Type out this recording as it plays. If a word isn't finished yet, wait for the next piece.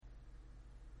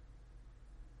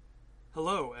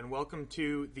Hello, and welcome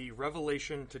to the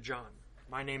Revelation to John.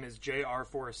 My name is J.R.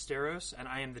 Forasteros, and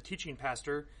I am the teaching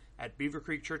pastor at Beaver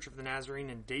Creek Church of the Nazarene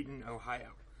in Dayton, Ohio.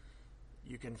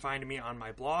 You can find me on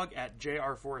my blog at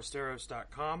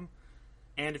jrforasteros.com,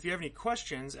 and if you have any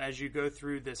questions as you go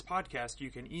through this podcast, you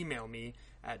can email me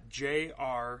at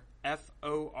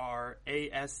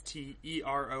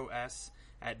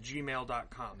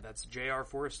jrforasteros@gmail.com. That's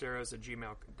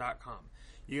jrforasteros@gmail.com.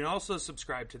 You can also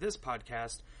subscribe to this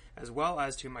podcast as well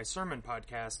as to my sermon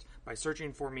podcast by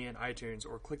searching for me in iTunes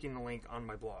or clicking the link on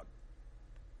my blog.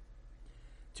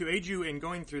 To aid you in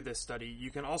going through this study,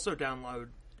 you can also download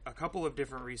a couple of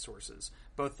different resources,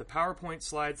 both the PowerPoint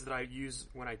slides that I use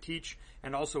when I teach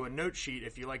and also a note sheet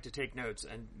if you like to take notes,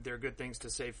 and they're good things to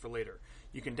save for later.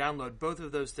 You can download both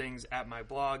of those things at my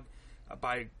blog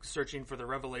by searching for the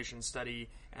Revelation study,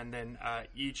 and then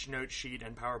each note sheet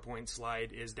and PowerPoint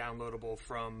slide is downloadable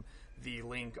from the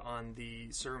link on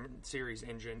the sermon series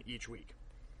engine each week.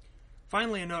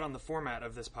 Finally, a note on the format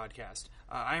of this podcast.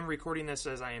 I am recording this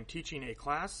as I am teaching a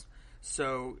class,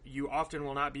 so you often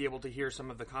will not be able to hear some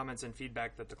of the comments and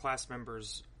feedback that the class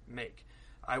members make.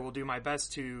 I will do my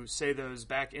best to say those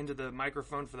back into the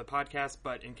microphone for the podcast,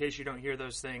 but in case you don't hear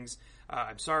those things,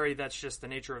 I'm sorry, that's just the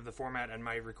nature of the format and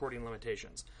my recording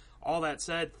limitations. All that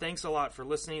said, thanks a lot for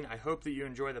listening. I hope that you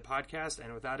enjoy the podcast,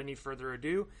 and without any further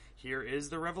ado, here is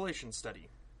the Revelation study.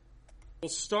 We'll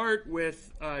start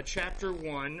with chapter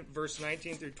 1, verse 9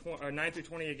 through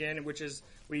 20 again, which is,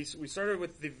 we started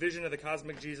with the vision of the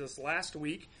cosmic Jesus last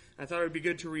week. I thought it would be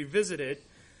good to revisit it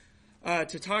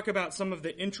to talk about some of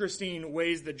the interesting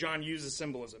ways that John uses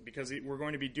symbolism, because we're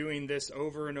going to be doing this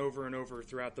over and over and over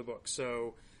throughout the book.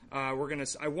 So I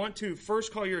want to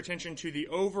first call your attention to the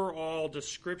overall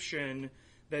description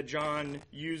that John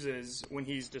uses when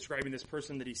he's describing this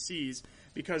person that he sees,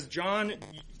 because John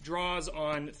draws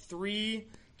on three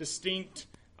distinct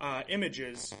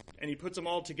images, and he puts them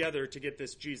all together to get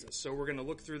this Jesus. So we're going to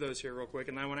look through those here real quick,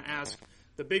 and I want to ask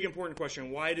the big important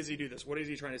question: why does he do this? What is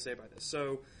he trying to say by this?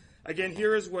 So again,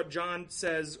 here is what John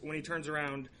says when he turns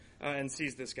around and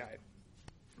sees this guy.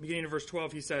 Beginning of verse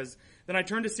 12, he says, "Then I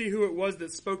turned to see who it was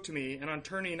that spoke to me, and on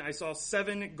turning I saw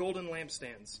 7 golden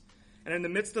lampstands. And in the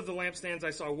midst of the lampstands I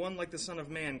saw one like the Son of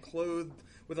Man, clothed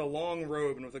with a long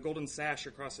robe and with a golden sash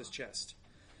across his chest.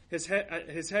 His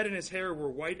head and his hair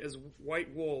were white as white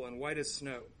wool and white as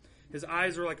snow. His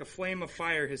eyes were like a flame of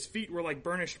fire. His feet were like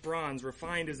burnished bronze,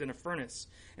 refined as in a furnace.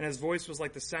 And his voice was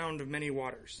like the sound of many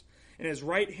waters. In his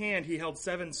right hand he held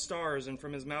 7 stars, and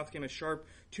from his mouth came a sharp,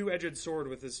 2-edged sword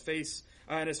with his face,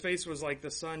 and his face was like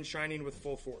the sun shining with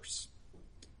full force."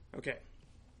 Okay.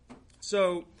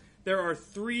 So there are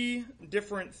 3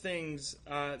 different things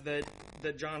that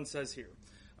John says here.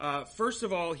 First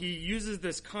of all, he uses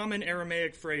this common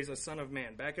Aramaic phrase, a son of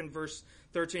man. Back in verse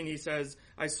 13, he says,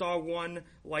 "I saw one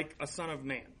like a son of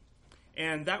man."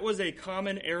 And that was a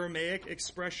common Aramaic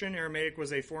expression. Aramaic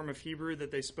was a form of Hebrew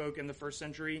that they spoke in the first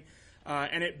century.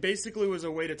 And it basically was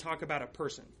a way to talk about a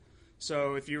person.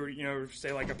 So if you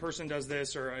say like a person does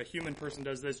this or a human person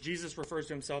does this, Jesus refers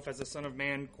to himself as a son of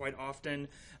man quite often.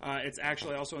 It's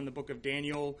actually also in the book of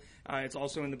Daniel. It's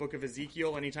also in the book of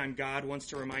Ezekiel. Anytime God wants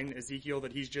to remind Ezekiel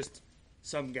that he's just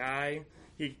some guy,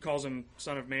 he calls him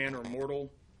son of man or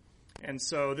mortal. And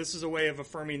so this is a way of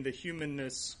affirming the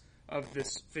humanness of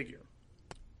this figure.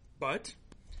 But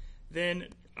then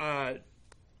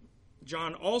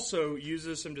John also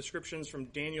uses some descriptions from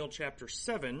Daniel chapter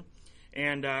 7.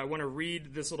 And I want to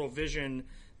read this little vision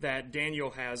that Daniel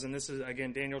has. And this is,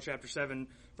 again, Daniel chapter 7,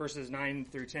 verses 9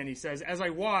 through 10. He says, "As I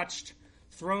watched,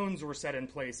 thrones were set in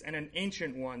place, and an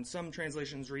ancient one," some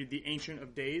translations read the Ancient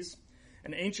of Days,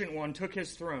 "an ancient one took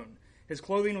his throne. His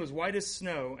clothing was white as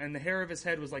snow, and the hair of his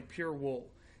head was like pure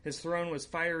wool. His throne was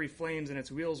fiery flames, and its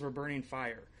wheels were burning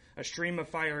fire. A stream of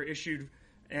fire issued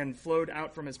and flowed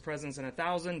out from his presence, and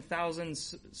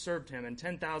 1,000,000 served him, and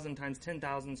 10,000 times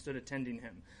 10,000 stood attending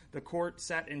him. The court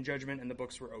sat in judgment, and the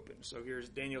books were opened." So here's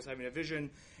Daniel's having a vision.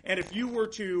 And if you were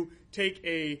to take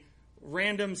a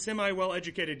random,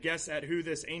 semi-well-educated guess at who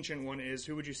this ancient one is,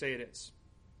 who would you say it is?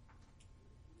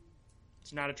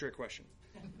 It's not a trick question.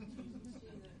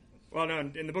 Well, no,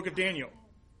 in the book of Daniel.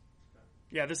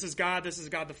 Yeah, this is God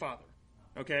the Father.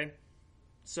 Okay?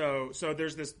 So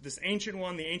there's this ancient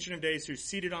one, the Ancient of Days, who's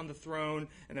seated on the throne,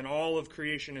 and then all of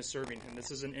creation is serving him.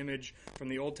 This is an image from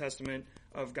the Old Testament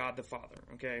of God the Father,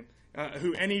 okay?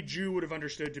 Who any Jew would have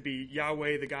understood to be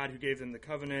Yahweh, the God who gave them the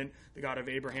covenant, the God of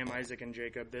Abraham, Isaac, and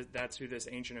Jacob. That's who this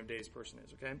Ancient of Days person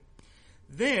is, okay?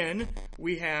 Then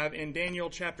we have in Daniel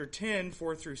chapter 10,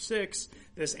 4 through 6,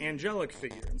 this angelic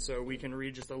figure. And so we can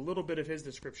read just a little bit of his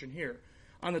description here.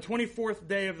 On the 24th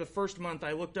day of the first month,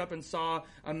 I looked up and saw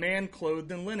a man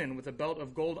clothed in linen with a belt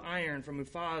of gold iron from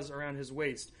Uphaz around his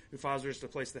waist. Uphaz was just a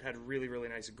place that had really, really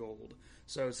nice gold.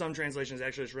 So some translations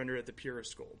actually just render it the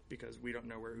purest gold because we don't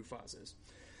know where Uphaz is.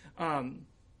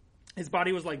 His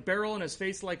body was like beryl and his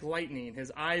face like lightning,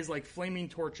 his eyes like flaming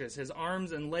torches, his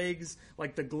arms and legs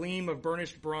like the gleam of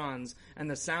burnished bronze, and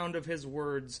the sound of his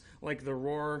words like the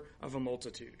roar of a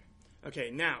multitude. Okay,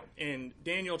 now, in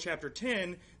Daniel chapter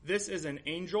 10, this is an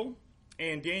angel,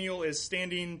 and Daniel is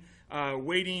standing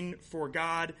waiting for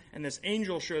God, and this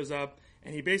angel shows up,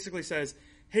 and he basically says,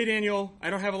 "Hey, Daniel, I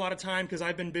don't have a lot of time because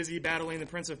I've been busy battling the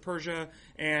Prince of Persia,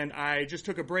 and I just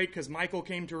took a break because Michael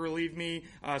came to relieve me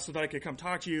so that I could come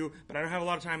talk to you, but I don't have a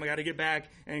lot of time. I got to get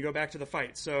back and go back to the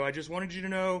fight. So I just wanted you to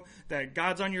know that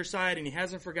God's on your side, and he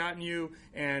hasn't forgotten you,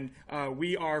 and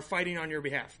we are fighting on your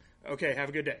behalf. Okay, have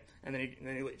a good day." And then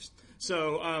he leaves.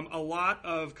 So a lot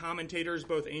of commentators,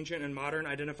 both ancient and modern,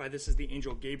 identify this as the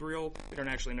angel Gabriel. We don't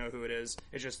actually know who it is.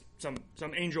 It's just some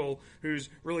angel who's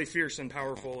really fierce and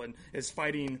powerful and is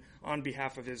fighting on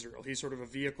behalf of Israel. He's sort of a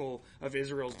vehicle of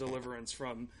Israel's deliverance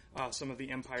from some of the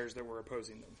empires that were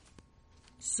opposing them.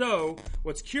 So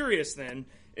what's curious then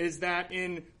is that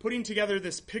in putting together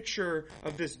this picture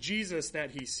of this Jesus that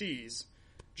he sees,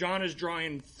 John is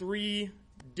drawing three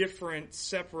different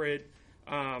separate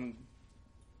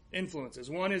influences.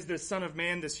 One is this Son of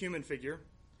Man, this human figure.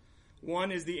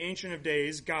 One is the Ancient of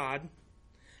Days, God.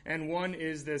 And one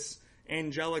is this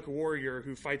angelic warrior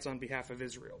who fights on behalf of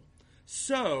Israel.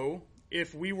 So,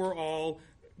 if we were all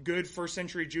good first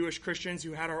century Jewish Christians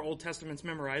who had our Old Testaments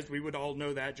memorized, we would all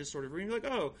know that, just sort of reading like,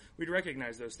 oh, we'd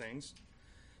recognize those things.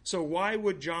 So why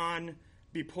would John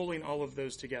be pulling all of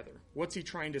those together? What's he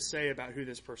trying to say about who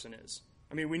this person is?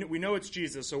 I mean, we know it's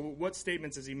Jesus, so what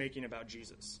statements is he making about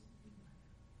Jesus?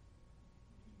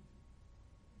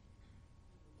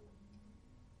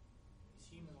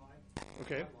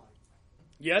 Okay.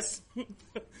 Yes?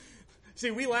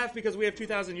 See, we laugh because we have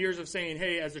 2,000 years of saying,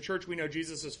 hey, as a church, we know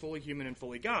Jesus is fully human and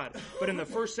fully God. But in the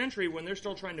first century, when they're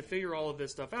still trying to figure all of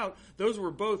this stuff out, those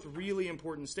were both really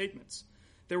important statements.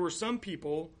 There were some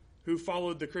people who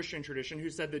followed the Christian tradition who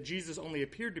said that Jesus only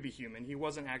appeared to be human. He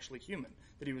wasn't actually human,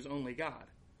 that he was only God.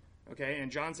 Okay,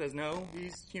 and John says, no,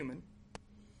 he's human.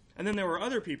 And then there were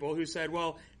other people who said,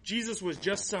 well, Jesus was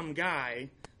just some guy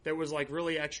that was like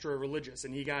really extra religious,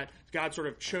 and God sort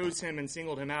of chose him and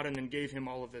singled him out and then gave him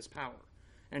all of this power.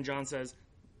 And John says,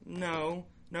 no,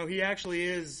 he actually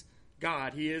is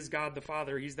God. He is God the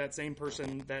Father. He's that same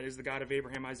person that is the God of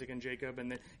Abraham, Isaac, and Jacob,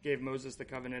 and that gave Moses the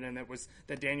covenant, and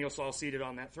that Daniel saw seated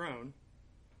on that throne.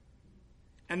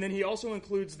 And then he also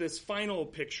includes this final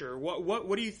picture.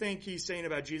 What do you think he's saying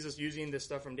about Jesus using this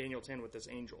stuff from Daniel 10 with this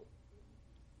angel?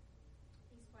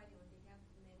 He's fighting on behalf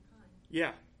of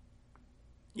mankind.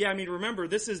 Yeah, I mean, remember,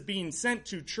 this is being sent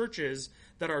to churches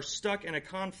that are stuck in a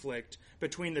conflict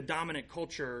between the dominant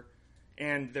culture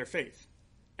and their faith.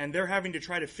 And they're having to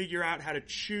try to figure out how to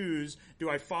choose, do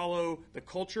I follow the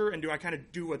culture and do I kind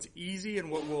of do what's easy and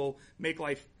what will make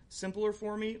life simpler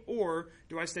for me, or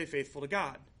do I stay faithful to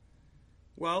God?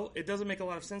 Well, it doesn't make a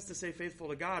lot of sense to stay faithful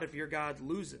to God if your God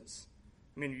loses.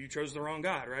 I mean, you chose the wrong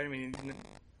God, right? I mean,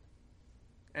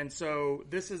 and so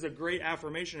this is a great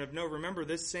affirmation of, no, remember,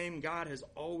 this same God has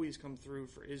always come through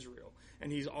for Israel. And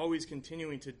he's always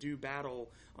continuing to do battle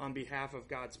on behalf of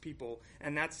God's people.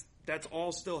 And that's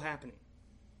all still happening.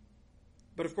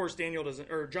 But of course,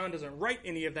 John doesn't write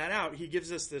any of that out. He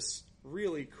gives us this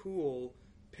really cool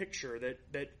picture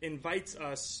that invites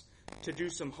us to do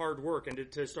some hard work and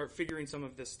to start figuring some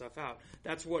of this stuff out.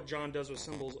 That's what John does with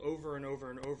symbols over and over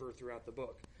and over throughout the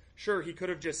book. Sure, he could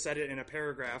have just said it in a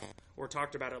paragraph or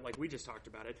talked about it like we just talked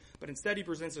about it, but instead he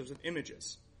presents us with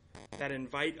images that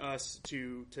invite us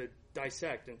to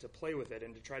dissect and to play with it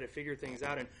and to try to figure things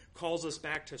out, and calls us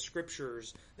back to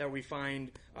scriptures that we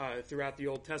find throughout the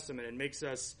Old Testament and makes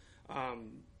us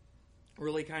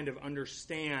really kind of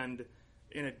understand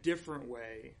in a different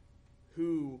way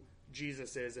who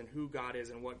Jesus is and who God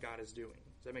is and what God is doing.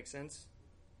 Does that make sense?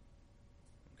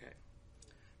 Okay.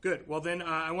 Good. Well, then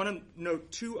I want to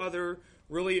note two other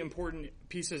really important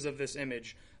pieces of this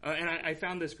image. And I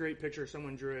found this great picture.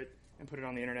 Someone drew it and put it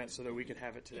on the internet so that we could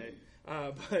have it today.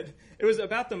 But it was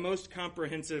about the most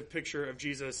comprehensive picture of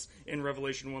Jesus in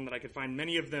Revelation 1 that I could find.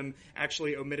 Many of them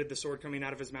actually omitted the sword coming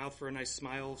out of his mouth for a nice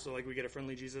smile, so like we get a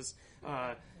friendly Jesus.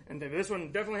 And this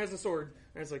one definitely has a sword,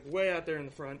 and it's like way out there in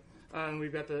the front. And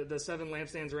we've got the seven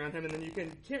lampstands around him, and then you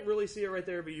can't really see it right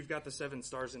there, but you've got the seven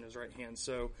stars in his right hand.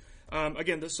 So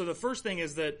again, so the first thing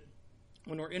is that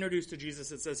when we're introduced to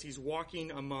Jesus, it says he's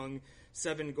walking among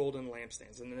seven golden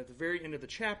lampstands. And then at the very end of the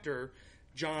chapter,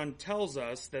 John tells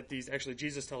us that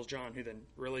Jesus tells John, who then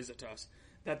relays it to us,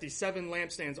 that the 7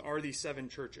 lampstands are the 7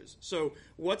 churches. So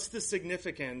what's the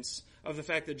significance of the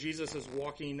fact that Jesus is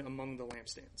walking among the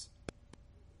lampstands?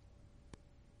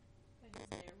 That he's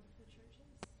there with the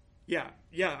churches?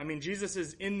 Yeah. I mean, Jesus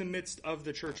is in the midst of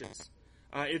the churches.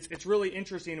 It's really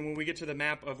interesting, and when we get to the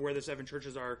map of where the 7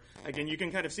 churches are, again, you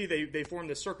can kind of see they formed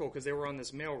this circle because they were on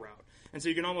this mail route. And so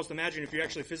you can almost imagine if you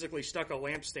actually physically stuck a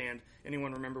lampstand.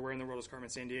 Anyone remember where in the world is Carmen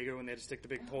Sandiego when they had to stick the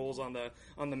big poles on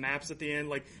the maps at the end?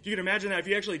 Like, you could imagine that if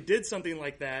you actually did something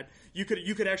like that, you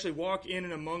could actually walk in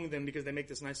and among them because they make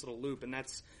this nice little loop, and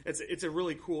it's a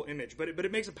really cool image. But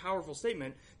it makes a powerful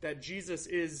statement that Jesus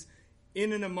is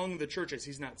in and among the churches.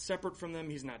 He's not separate from them.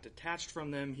 He's not detached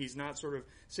from them. He's not sort of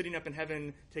sitting up in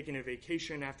heaven taking a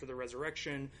vacation after the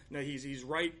resurrection. No, he's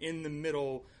right in the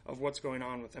middle of what's going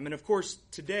on with them. And of course,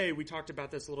 today, we talked about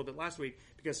this a little bit last week,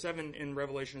 because 7 in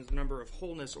Revelation is the number of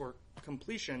wholeness or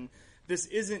completion. This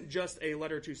isn't just a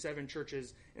letter to 7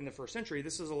 churches in the first century.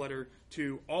 This is a letter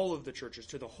to all of the churches,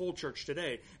 to the whole church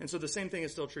today. And so the same thing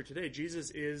is still true today.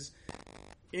 Jesus is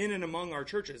in and among our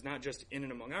churches, not just in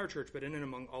and among our church, but in and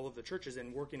among all of the churches,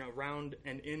 and working around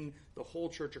and in the whole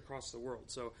church across the world.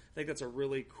 So I think that's a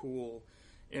really cool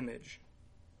image.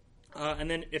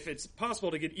 And then if it's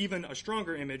possible to get even a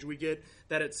stronger image, we get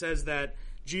that it says that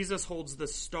Jesus holds the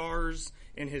stars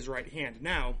in his right hand.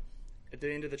 Now, at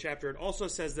the end of the chapter, it also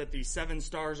says that the 7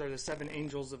 stars are the 7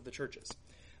 angels of the churches.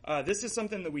 This is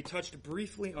something that we touched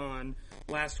briefly on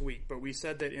last week, but we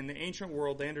said that in the ancient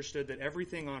world, they understood that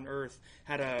everything on earth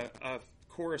had a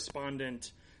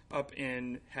correspondent up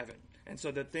in heaven. And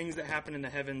so that things that happen in the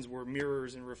heavens were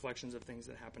mirrors and reflections of things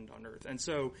that happened on earth. And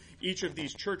so each of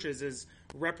these churches is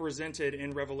represented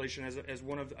in Revelation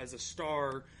as a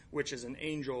star, which is an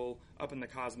angel up in the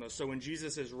cosmos. So when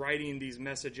Jesus is writing these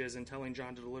messages and telling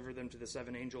John to deliver them to the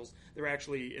 7 angels,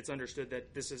 it's understood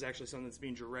that this is actually something that's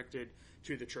being directed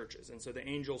to the churches. And so the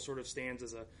angel sort of stands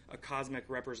as a cosmic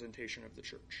representation of the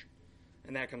church.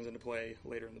 And that comes into play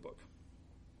later in the book.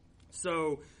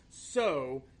 So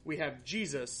we have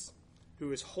Jesus,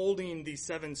 who is holding these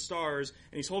 7 stars,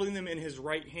 and he's holding them in his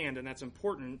right hand, and that's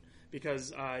important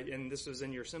because, and this was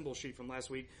in your symbol sheet from last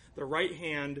week, the right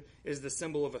hand is the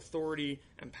symbol of authority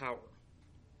and power.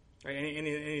 Right?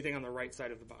 Anything on the right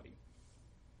side of the body.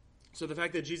 So the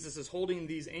fact that Jesus is holding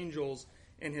these angels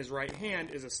in his right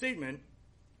hand is a statement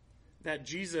that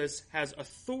Jesus has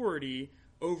authority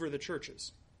over the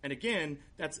churches. And again,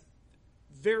 that's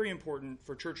very important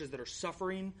for churches that are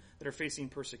suffering, that are facing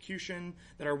persecution,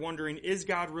 that are wondering, is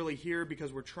God really here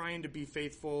because we're trying to be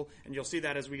faithful? And you'll see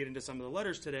that as we get into some of the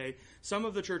letters today. Some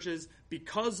of the churches,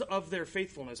 because of their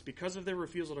faithfulness, because of their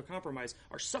refusal to compromise,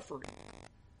 are suffering.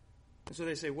 And so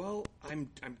they say, well, I'm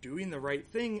doing the right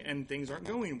thing and things aren't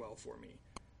going well for me.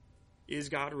 Is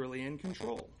God really in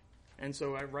control? And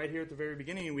so right here at the very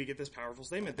beginning, we get this powerful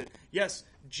statement that, yes,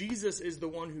 Jesus is the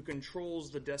one who controls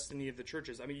the destiny of the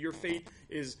churches. I mean, your fate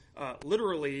is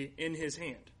literally in his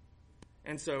hand.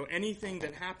 And so anything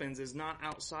that happens is not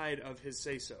outside of his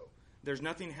say-so. There's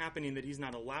nothing happening that he's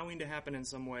not allowing to happen in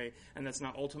some way, and that's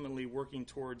not ultimately working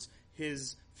towards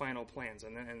his final plans.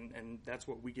 And that's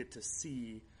what we get to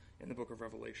see in the book of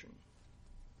Revelation.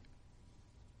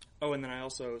 Oh, and then I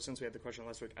also, since we had the question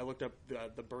last week, I looked up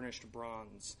the burnished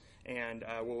bronze, and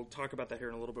we'll talk about that here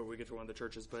in a little bit when we get to one of the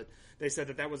churches, but they said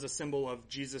that was a symbol of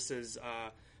Jesus's,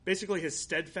 basically his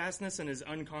steadfastness and his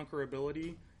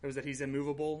unconquerability. It was that he's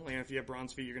immovable. If you have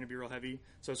bronze feet, you're going to be real heavy.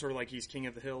 So it's sort of like he's king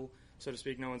of the hill, so to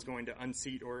speak. No one's going to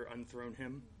unseat or unthrone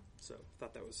him. So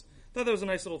thought that was a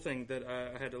nice little thing that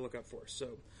I had to look up for. So,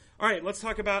 all right, let's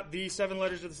talk about the 7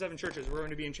 letters of the 7 churches. We're going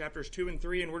to be in chapters 2 and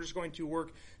 3, and we're just going to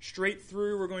work straight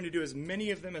through. We're going to do as many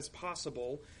of them as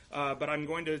possible, but I'm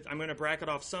going to bracket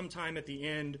off some time at the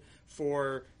end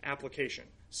for application.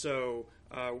 So,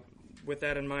 with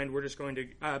that in mind, we're just going to.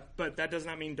 But that does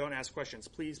not mean don't ask questions.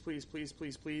 Please, please, please,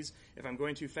 please, please. If I'm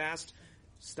going too fast,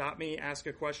 stop me, ask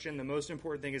a question. The most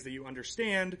important thing is that you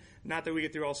understand, not that we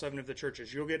get through all 7 of the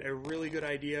churches. You'll get a really good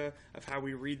idea of how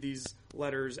we read these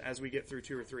letters as we get through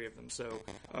 2 or 3 of them. So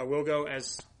we'll go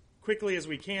as quickly as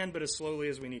we can, but as slowly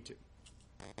as we need to.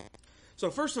 So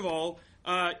first of all,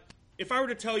 if I were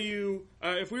to tell you,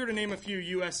 if we were to name a few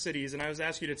U.S. cities, and I was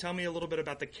asked you to tell me a little bit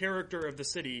about the character of the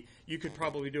city, you could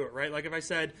probably do it, right? Like if I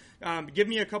said, give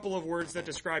me a couple of words that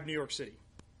describe New York City.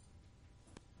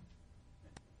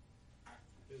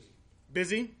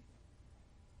 Busy?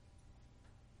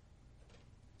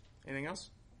 Anything else?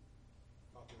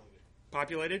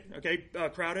 Populated? Okay.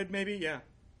 Crowded, maybe? Yeah.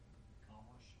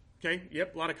 Commerce. Okay.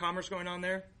 Yep. A lot of commerce going on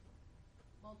there.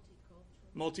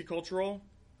 Multicultural.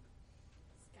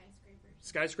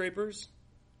 Skyscrapers?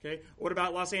 Okay. What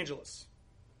about Los Angeles?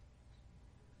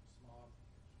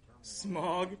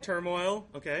 Smog, turmoil.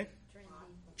 Okay.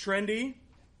 Trendy,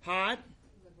 hot,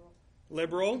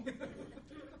 liberal.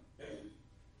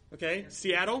 Okay.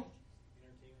 Seattle.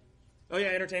 Oh yeah,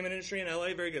 entertainment industry in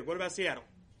LA. Very good. What about Seattle?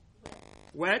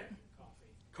 Wet.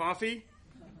 Coffee.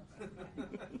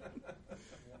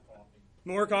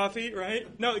 More coffee,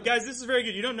 right? No, guys, this is very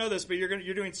good. You don't know this, but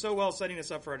you're doing so well setting this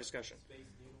up for our discussion.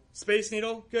 Space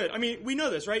Needle. Good. I mean, we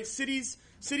know this, right? Cities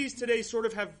today sort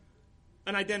of have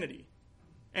an identity.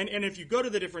 And if you go to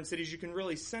the different cities, you can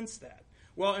really sense that.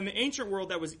 Well, in the ancient world,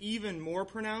 that was even more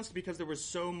pronounced because there was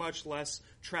so much less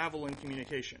travel and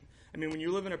communication. I mean, when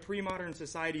you live in a pre-modern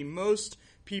society, most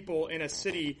people in a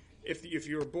city, if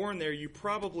you were born there, you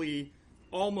probably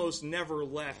almost never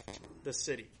left the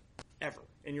city, ever,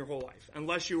 in your whole life,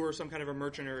 unless you were some kind of a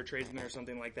merchant or a tradesman or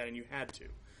something like that, and you had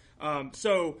to.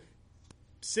 So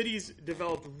cities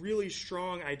developed really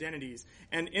strong identities,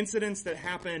 and incidents that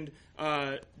happened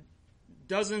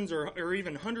dozens or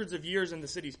even hundreds of years in the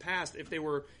city's past, if they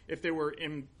were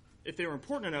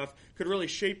important enough, could really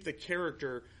shape the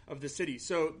character of the city.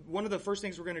 So one of the first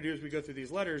things we're going to do as we go through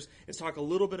these letters is talk a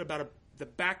little bit about the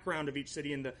background of each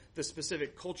city and the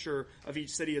specific culture of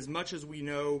each city, as much as we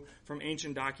know from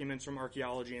ancient documents, from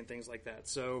archaeology and things like that.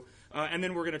 So, and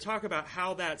then we're going to talk about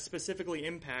how that specifically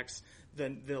impacts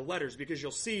the letters, because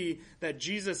you'll see that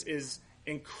Jesus is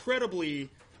incredibly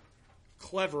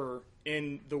clever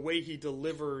in the way he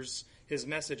delivers his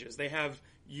messages. They have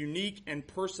unique and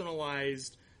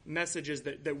personalized messages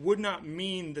that would not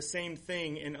mean the same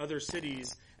thing in other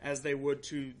cities as they would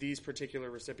to these particular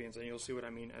recipients, and you'll see what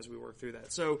I mean as we work through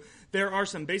that. So there are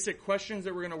some basic questions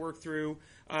that we're going to work through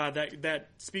that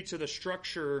speak to the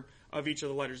structure of each of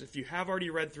the letters. If you have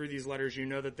already read through these letters, you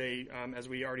know that they, as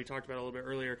we already talked about a little bit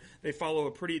earlier, they follow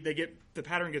the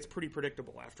pattern gets pretty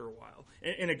predictable after a while,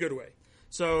 in a good way.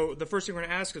 So the first thing we're going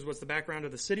to ask is, what's the background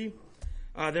of the city?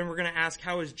 Then we're going to ask,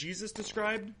 how is Jesus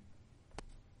described?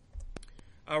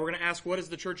 We're going to ask, what is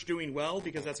the church doing well?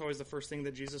 Because that's always the first thing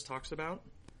that Jesus talks about.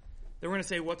 Then we're going to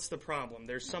say, what's the problem?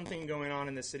 There's something going on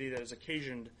in the city that has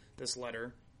occasioned this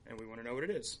letter, and we want to know what it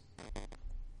is.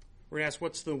 We're going to ask,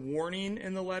 what's the warning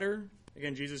in the letter?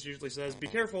 Again, Jesus usually says, be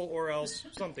careful or else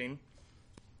something.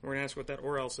 We're going to ask what that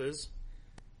or else is.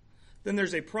 Then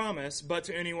there's a promise, but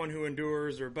to anyone who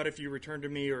endures, or but if you return to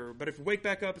me, or but if you wake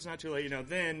back up, it's not too late,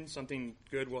 then something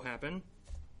good will happen.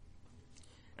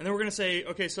 And then we're going to say,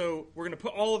 okay, so we're going to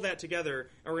put all of that together,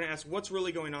 and we're going to ask what's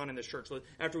really going on in this church. So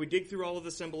after we dig through all of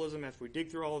the symbolism, after we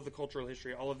dig through all of the cultural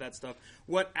history, all of that stuff,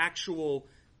 what actual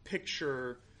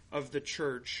picture of the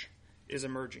church is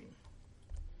emerging?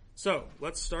 So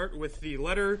let's start with the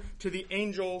letter to the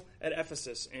angel at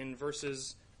Ephesus in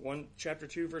chapter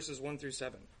 2, verses 1 through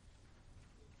 7.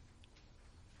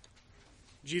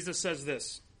 Jesus says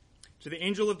this, to the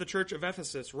angel of the church of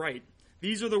Ephesus, write,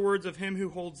 these are the words of him who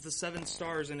holds the 7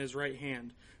 stars in his right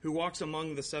hand, who walks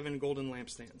among the 7 golden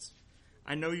lampstands.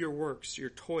 I know your works, your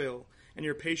toil, and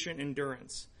your patient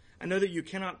endurance. I know that you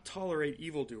cannot tolerate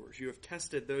evildoers. You have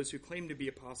tested those who claim to be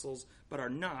apostles, but are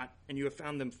not, and you have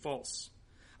found them false.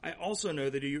 I also know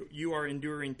that you are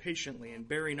enduring patiently and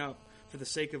bearing up for the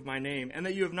sake of my name, and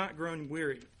that you have not grown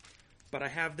weary. But I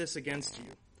have this against you,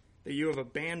 that you have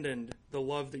abandoned the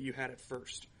love that you had at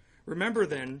first. Remember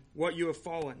then what you have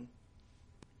fallen,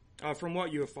 from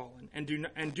what you have fallen, and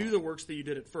do the works that you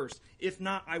did at first. If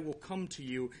not, I will come to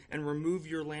you and remove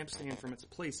your lampstand from its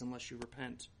place unless you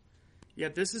repent.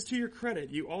 Yet this is to your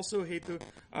credit. You also hate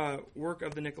the work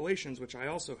of the Nicolaitans, which I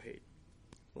also hate.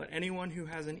 Let anyone who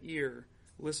has an ear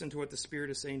listen to what the Spirit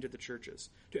is saying to the churches.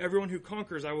 To everyone who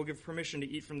conquers, I will give permission to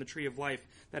eat from the tree of life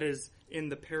that is in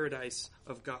the paradise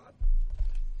of God.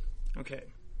 Okay,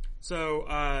 so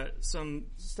some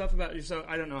stuff about, so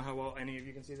I don't know how well any of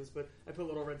you can see this, but I put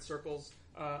little red circles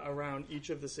around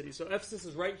each of the cities. So Ephesus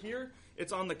is right here.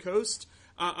 It's on the coast.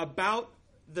 About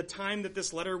the time that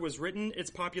this letter was written,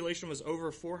 its population was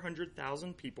over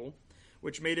 400,000 people,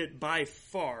 which made it by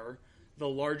far the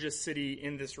largest city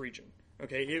in this region.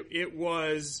 Okay, it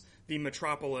was the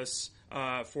metropolis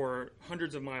for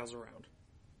hundreds of miles around.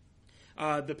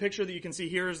 The picture that you can see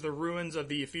here is the ruins of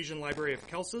the Ephesian Library of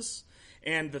Celsus,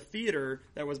 and the theater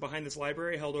that was behind this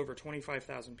library held over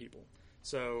 25,000 people.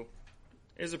 So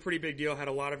it was a pretty big deal, had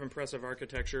a lot of impressive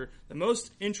architecture. The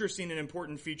most interesting and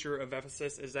important feature of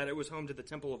Ephesus is that it was home to the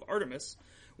Temple of Artemis,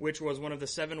 which was one of the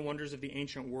 7 wonders of the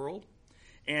ancient world.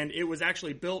 And it was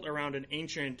actually built around an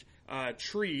ancient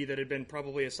tree that had been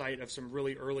probably a site of some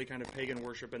really early kind of pagan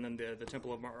worship, and then the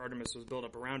Temple of Artemis was built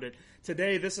up around it.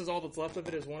 Today, this is all that's left of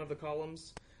it, is one of the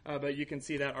columns, but you can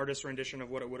see that artist's rendition of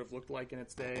what it would have looked like in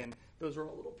its day, and Those are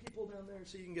all little people down there,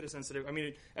 so you can get a sense of it. I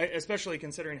mean, especially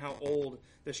considering how old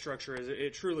this structure is,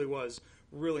 it truly was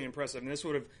really impressive. And this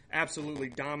would have absolutely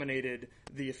dominated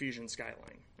the Ephesian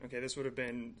skyline. Okay, this would have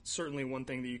been certainly one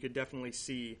thing that you could definitely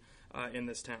see in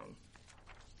this town.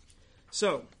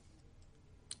 So,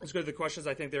 let's go to the questions.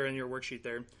 I think they're in your worksheet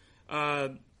there.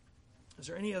 Is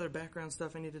there any other background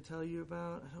stuff I need to tell you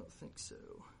about? I don't think so.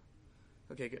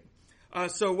 Okay, good.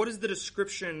 So what is the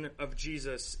description of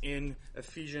Jesus in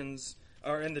Ephesians,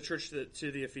 or in the church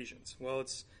to the Ephesians? Well,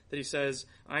 it's that he says,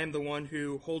 I am the one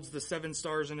who holds the 7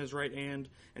 stars in his right hand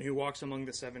and who walks among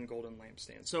the 7 golden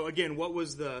lampstands. So again, what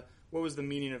was the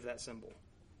meaning of that symbol?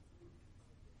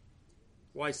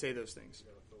 Why say those things?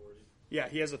 Yeah,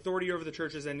 he has authority over the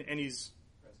churches, and he's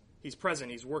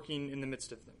present. He's working in the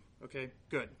midst of them. Okay,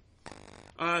 good.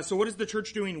 So what is the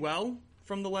church doing well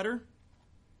from the letter?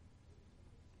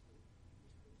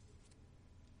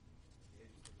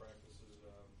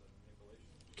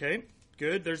 Okay,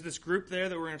 good. There's this group there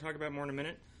that we're going to talk about more in a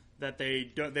minute, that they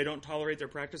don't tolerate their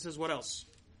practices. What else?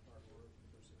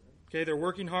 Okay, they're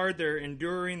working hard, they're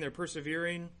enduring, they're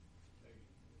persevering.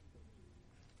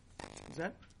 Is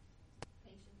that?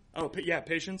 Patience. Oh, yeah,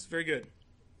 patience. Very good.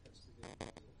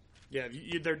 Yeah,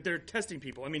 they're testing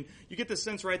people. I mean, you get the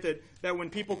sense, right, that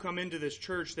when people come into this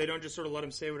church, they don't just sort of let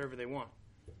them say whatever they want,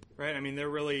 right? I mean, they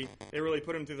really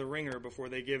put them through the ringer before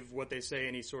they give what they say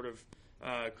any sort of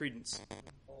credence.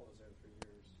 Paul was there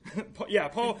 3 years. Yeah,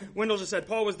 Wendell just said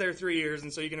Paul was there 3 years,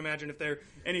 and so you can imagine if they're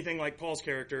anything like Paul's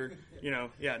character,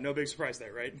 yeah, no big surprise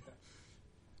there, right?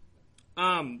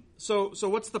 So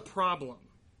what's the problem?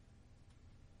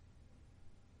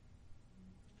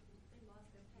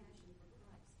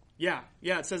 Yeah,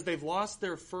 it says they've lost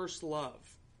their first love,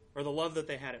 or the love that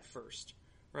they had at first,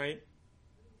 right?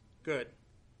 Good.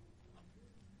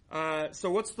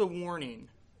 So what's the warning?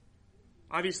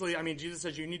 Obviously, I mean, Jesus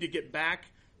says you need to get back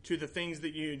to the things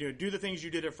that you do. Do the things you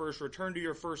did at first, return to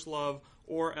your first love,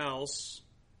 or else.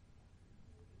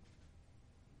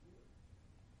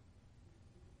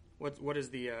 What is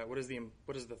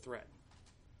the threat?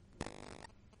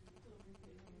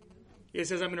 He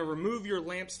says, I'm going to remove your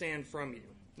lampstand from you.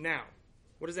 Now,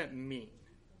 what does that mean?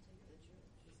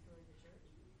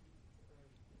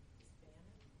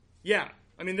 Yeah,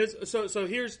 I mean, so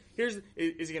here's is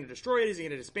he going to destroy it? Is he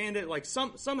going to disband it? Like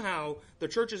somehow the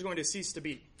church is going to cease to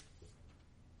be.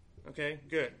 Okay,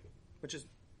 good, which is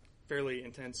fairly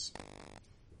intense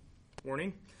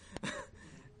warning.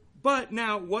 But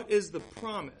now, what is the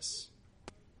promise?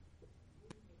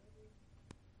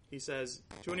 He says,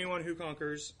 to anyone who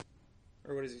conquers,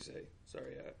 or what does he say?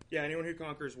 Sorry, anyone who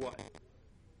conquers what? They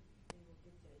will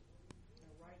get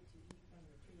the right to eat from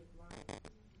the tree of life,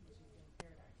 which is in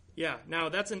paradise. Yeah, now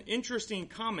that's an interesting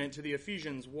comment to the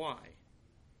Ephesians. Why?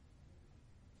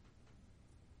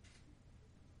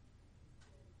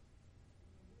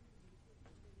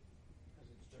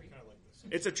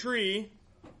 It's a tree,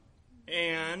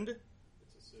 and It's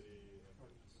a city.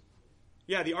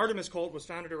 Yeah, the Artemis cult was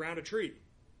founded around a tree.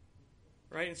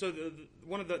 Right? And so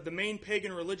one of the main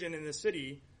pagan religion in this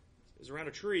city is around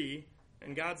a tree,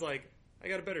 and God's like, I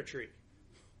got a better tree.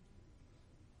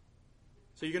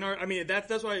 So you can, I mean,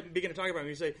 that's why I begin to talk about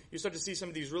it. You start to see some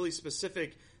of these really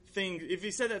specific things. If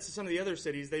you said that to some of the other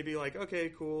cities, they'd be like,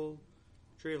 okay, cool,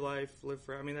 tree of life, live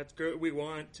forever. I mean, that's good. We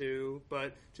want to.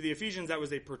 But to the Ephesians, that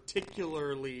was a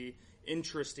particularly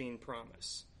interesting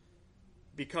promise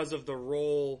because of the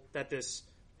role that this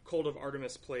cult of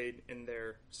Artemis played in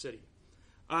their city.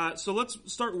 So let's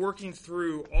start working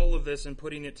through all of this and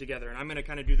putting it together. And I'm going to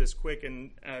kind of do this quick,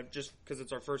 and just because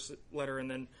it's our first letter,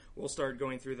 and then we'll start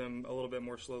going through them a little bit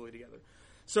more slowly together.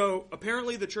 So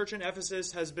apparently the church in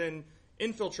Ephesus has been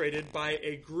infiltrated by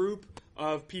a group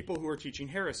of people who are teaching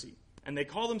heresy. And they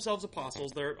call themselves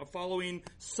apostles. They're following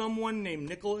someone named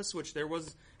Nicholas, which there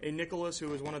was a Nicholas who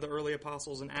was one of the early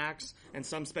apostles in Acts, and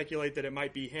some speculate that it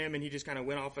might be him, and he just kind of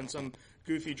went off in some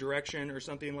goofy direction or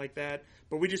something like that.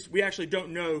 But we actually don't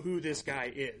know who this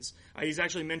guy is. He's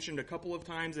actually mentioned a couple of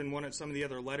times in some of the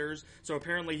other letters. So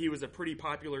apparently he was a pretty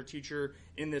popular teacher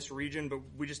in this region, but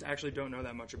we just actually don't know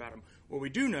that much about him. What we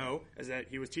do know is that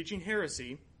he was teaching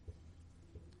heresy,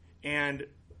 and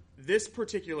this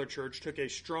particular church took a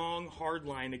strong, hard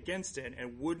line against it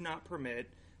and would not permit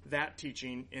that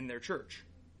teaching in their church.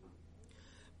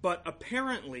 But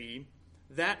apparently,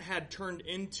 that had turned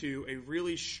into a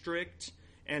really strict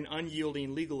and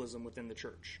unyielding legalism within the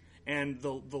church. And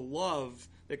the love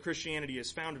that Christianity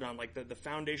is founded on, like the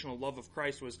foundational love of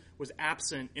Christ, was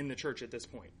absent in the church at this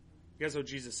point. That's what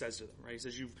Jesus says to them, right? He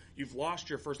says, you've lost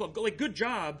your first love. Like, good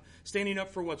job standing up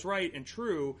for what's right and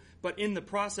true, but in the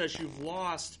process, you've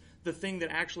lost the thing that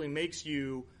actually makes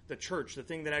you the church, the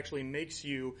thing that actually makes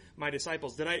you my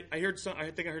disciples. I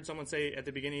think I heard someone say at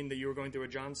the beginning that you were going through a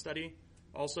John study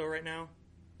also right now.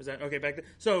 Is that okay back there?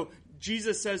 So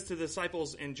Jesus says to the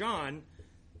disciples in John,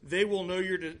 they will know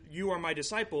you are my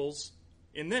disciples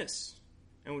in this.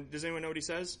 And does anyone know what he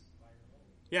says?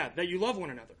 Yeah, that you love one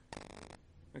another.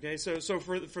 Okay, so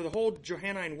for the whole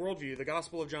Johannine worldview, the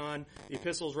Gospel of John, the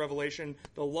Epistles, Revelation,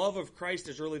 the love of Christ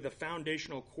is really the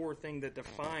foundational core thing that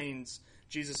defines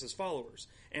Jesus' followers.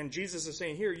 And Jesus is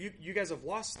saying here, you guys have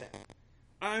lost that.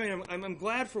 I mean, I'm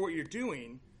glad for what you're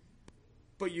doing,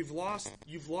 but you've lost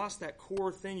that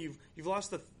core thing. You've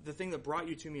lost the thing that brought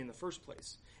you to me in the first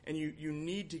place. And you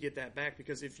need to get that back,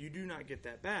 because if you do not get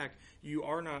that back, you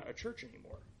are not a church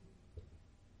anymore.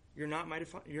 You're not my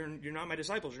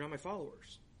disciples. You're not my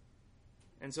followers.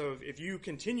 And so if you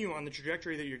continue on the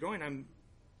trajectory that you're going, I'm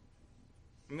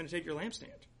going to take your lampstand.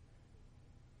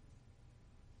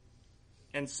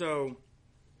 And so,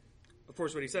 of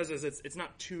course, what he says is it's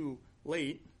not too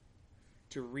late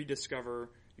to rediscover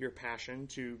your passion,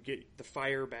 to get the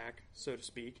fire back, so to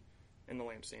speak, in the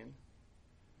lampstand.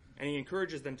 And he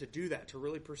encourages them to do that, to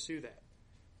really pursue that,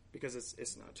 because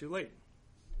it's not too late.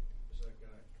 So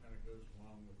that kind of goes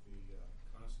along with the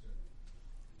constant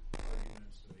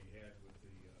arguments that he had with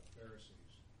the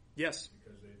Pharisees. Yes.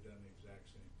 Because they've done the exact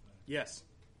same thing. Yes.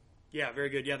 Yeah, very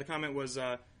good. Yeah, the comment was,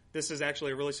 this is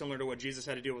actually really similar to what Jesus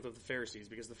had to deal with the Pharisees,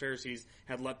 because the Pharisees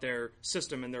had let their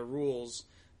system and their rules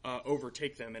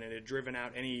overtake them, and it had driven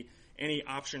out any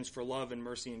options for love and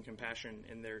mercy and compassion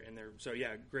in their. So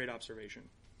yeah, great observation.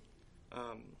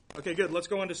 Okay, good. Let's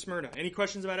go on to Smyrna. Any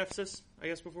questions about Ephesus, I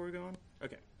guess, before we go on?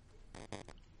 Okay.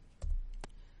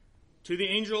 To the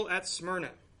angel at Smyrna.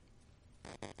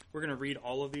 We're going to read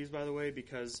all of these, by the way,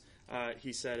 because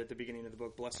he said at the beginning of the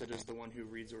book, blessed is the one who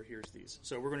reads or hears these.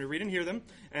 So we're going to read and hear them,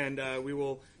 and we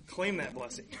will claim that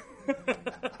blessing.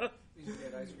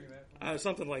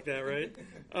 Something like that, right?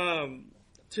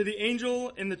 To the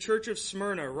angel in the church of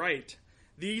Smyrna, write,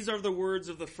 these are the words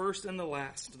of the first and the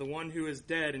last, the one who is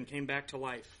dead and came back to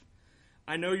life.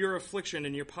 I know your affliction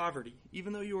and your poverty,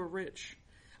 even though you are rich.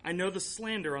 I know the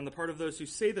slander on the part of those who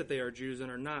say that they are Jews and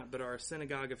are not, but are a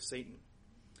synagogue of Satan.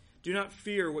 Do not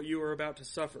fear what you are about to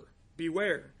suffer.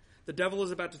 Beware. The devil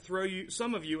is about to throw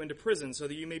some of you into prison so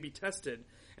that you may be tested,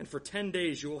 and for 10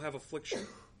 days you will have affliction.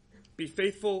 Be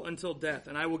faithful until death,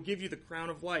 and I will give you the crown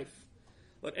of life.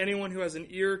 Let anyone who has an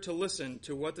ear to listen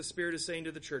to what the Spirit is saying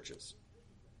to the churches.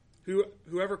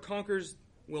 Whoever conquers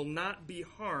will not be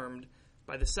harmed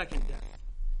by the second death.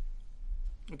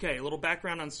 Okay, a little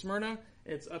background on Smyrna.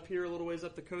 It's up here a little ways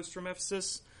up the coast from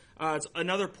Ephesus. It's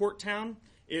another port town.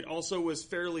 It also was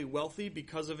fairly wealthy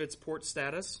because of its port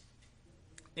status.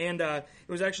 And it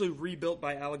was actually rebuilt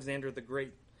by Alexander the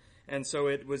Great. And so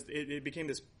it became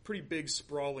this pretty big,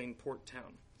 sprawling port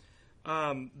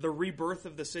town. The rebirth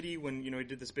of the city, when he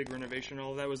did this big renovation and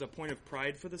all that, was a point of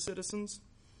pride for the citizens.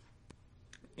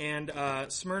 And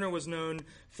Smyrna was known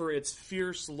for its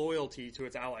fierce loyalty to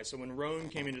its allies. So when Rome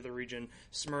came into the region,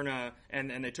 Smyrna,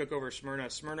 and they took over Smyrna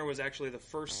was actually the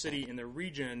first city in the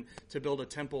region to build a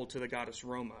temple to the goddess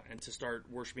Roma and to start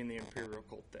worshiping the imperial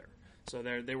cult there. So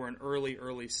they were an early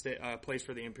place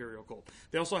for the imperial cult.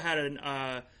 They also had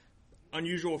an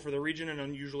unusual for the region, an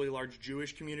unusually large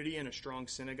Jewish community and a strong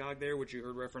synagogue there, which you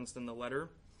heard referenced in the letter.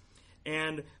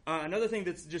 And another thing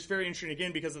that's just very interesting,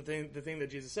 again, because of the thing that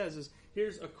Jesus says is,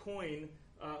 here's a coin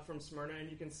from Smyrna, and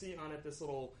you can see on it this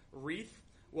little wreath.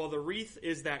 Well, the wreath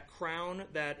is that crown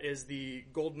that is the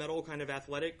gold medal kind of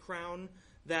athletic crown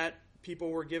that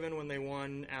people were given when they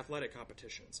won athletic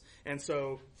competitions. And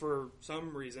so, for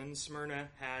some reason, Smyrna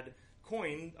had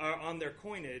on their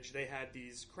coinage, they had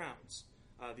these crowns.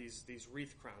 These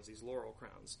wreath crowns, these laurel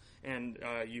crowns. And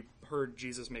you heard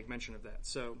Jesus make mention of that.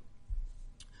 So,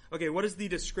 okay, what is the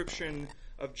description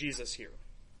of Jesus here?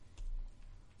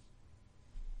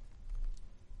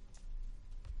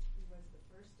 He was the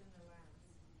first and the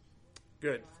last.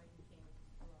 Good.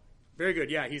 Very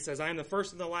good. Yeah, he says, I am the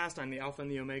first and the last. I'm the Alpha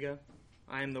and the Omega.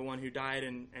 I am the one who died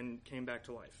and came back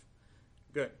to life.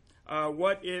 Good.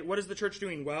 What is the church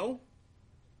doing well?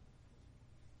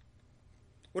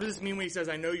 What does this mean when he says,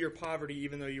 I know your poverty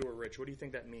even though you are rich? What do you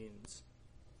think that means?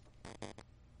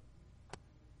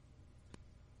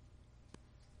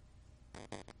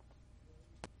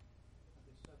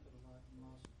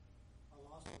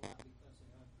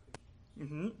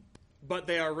 Mm-hmm. But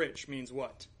they are rich means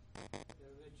what? They're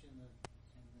rich in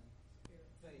the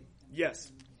faith. Yes.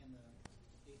 In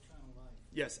the eternal life.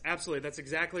 Yes, absolutely. That's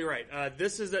exactly right.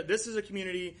 This is a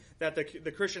community that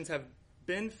the Christians have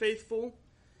been faithful,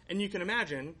 and you can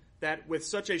imagine that with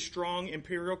such a strong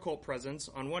imperial cult presence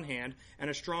on one hand and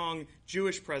a strong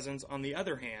Jewish presence on the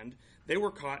other hand, they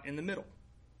were caught in the middle.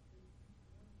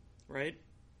 Right?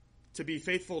 To be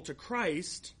faithful to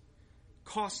Christ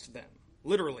cost them,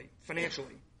 literally,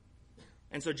 financially.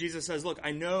 And so Jesus says, look,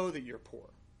 I know that you're poor.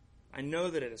 I know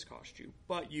that it has cost you,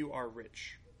 but you are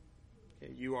rich.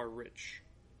 Okay, you are rich.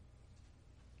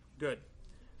 Good.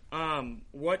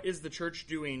 What is the church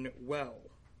doing well?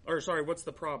 Or, sorry, what's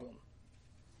the problem?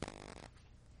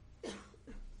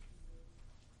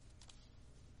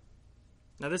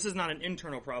 Now, this is not an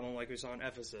internal problem like we saw in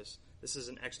Ephesus. This is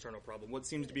an external problem. What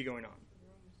seems to be going on?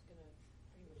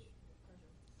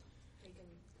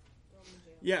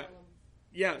 Yeah.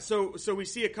 Yeah, so we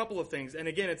see a couple of things. And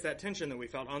again, it's that tension that we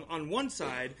felt. On one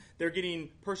side, they're getting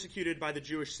persecuted by the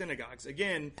Jewish synagogues.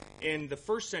 Again, in the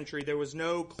first century, there was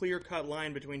no clear-cut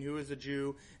line between who was a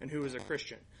Jew and who was a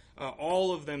Christian.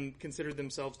 All of them considered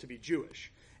themselves to be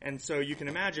Jewish. And so you can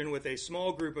imagine with a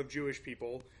small group of Jewish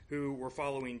people who were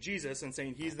following Jesus and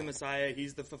saying he's the Messiah,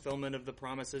 he's the fulfillment of the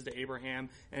promises to Abraham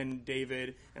and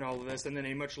David and all of this, and then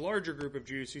a much larger group of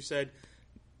Jews who said,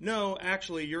 no,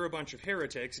 actually, you're a bunch of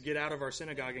heretics. Get out of our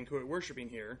synagogue and quit worshiping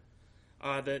here.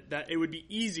 That it would be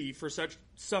easy for such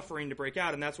suffering to break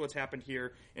out, and that's what's happened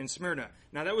here in Smyrna.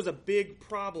 Now, that was a big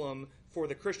problem for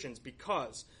the Christians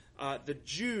because the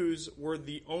Jews were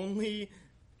the only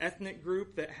ethnic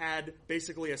group that had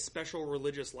basically a special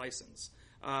religious license.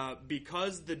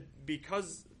 Because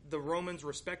the Romans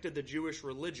respected the Jewish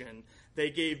religion, they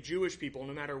gave Jewish people,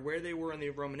 no matter where they were in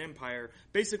the Roman Empire,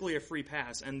 basically a free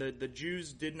pass, and the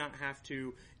Jews did not have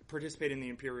to participate in the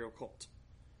imperial cult.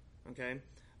 Okay?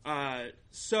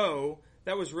 So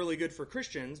that was really good for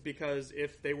Christians because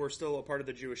if they were still a part of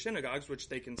the Jewish synagogues, which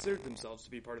they considered themselves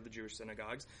to be part of the Jewish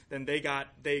synagogues, then they got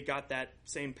that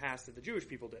same pass that the Jewish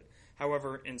people did.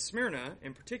 However, in Smyrna,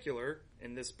 in particular,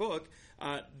 in this book,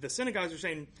 the synagogues are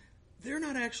saying, they're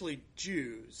not actually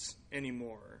Jews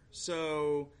anymore.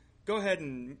 So go ahead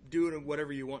and do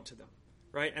whatever you want to them,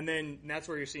 right? And then that's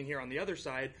where you're seeing here on the other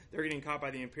side, they're getting caught by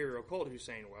the imperial cult who's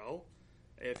saying, well,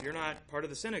 if you're not part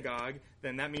of the synagogue,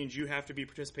 then that means you have to be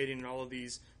participating in all of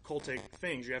these cultic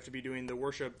things. You have to be doing the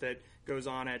worship that goes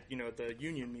on at the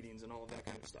union meetings and all of that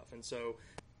kind of stuff. And so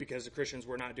because the Christians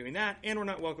were not doing that and were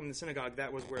not welcome in the synagogue,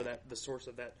 that was where the source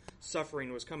of that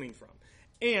suffering was coming from.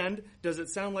 And does it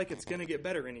sound like it's going to get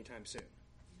better anytime soon?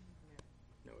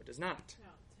 No, it does not. No,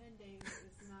 10 days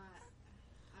is not,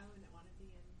 I wouldn't want to be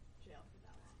in jail for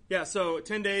that long. Yeah, so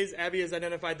 10 days, Abby has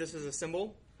identified this as a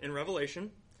symbol in Revelation.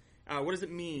 What does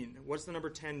it mean? What's the number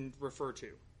 10 refer to?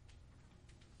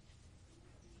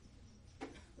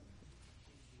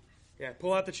 Yeah,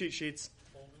 pull out the cheat sheets.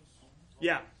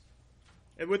 Yeah.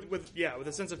 With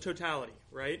a sense of totality,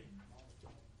 right?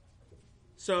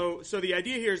 So the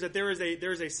idea here is that there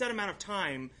is a set amount of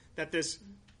time that this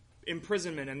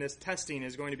imprisonment and this testing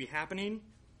is going to be happening,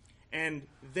 and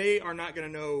they are not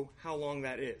going to know how long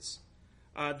that is.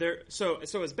 So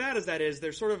as bad as that is,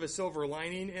 there's sort of a silver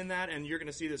lining in that, and you're going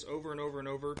to see this over and over and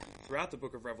over throughout the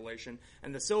book of Revelation.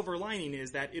 And the silver lining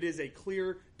is that it is a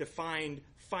clear, defined,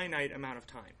 finite amount of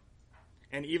time.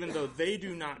 And even though they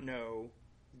do not know,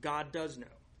 God does know.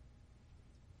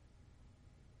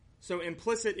 So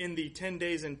implicit in the 10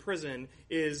 days in prison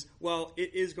is, well,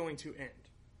 it is going to end.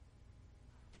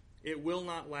 It will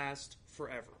not last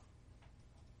forever.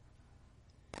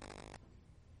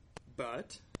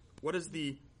 But what is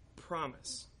the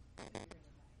promise?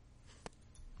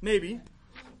 Maybe.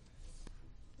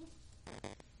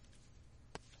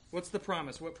 What's the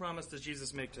promise? What promise does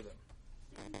Jesus make to them?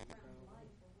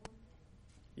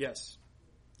 Yes.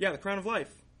 Yeah, the crown of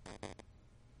life.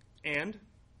 And?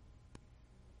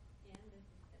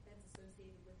 That's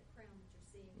associated with the crown that you're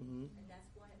seeing, and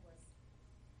that's why it was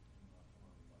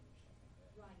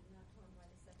right, not torn by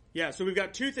the second. Yeah, so we've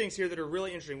got two things here that are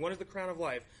really interesting. One is the crown of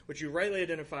life, which you rightly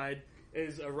identified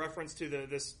is a reference to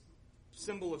this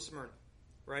symbol of Smyrna,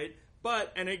 right?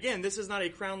 But, and again, this is not a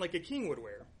crown like a king would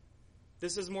wear.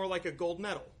 This is more like a gold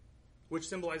medal, which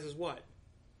symbolizes what?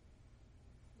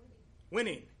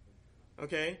 Winning.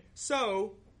 Okay?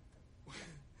 So,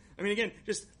 I mean, again,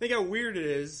 just think how weird it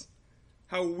is,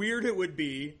 how weird it would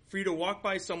be for you to walk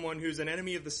by someone who's an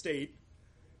enemy of the state,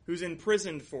 who's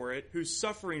imprisoned for it, who's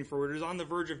suffering for it, who's on the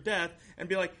verge of death, and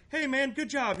be like, hey man, good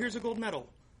job, here's a gold medal.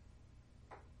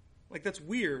 Like, that's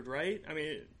weird, right? I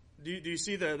mean, do you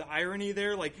see the irony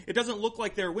there? Like, it doesn't look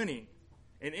like they're winning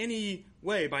in any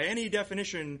way, by any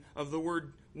definition of the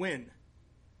word win.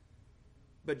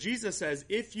 But Jesus says,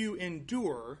 if you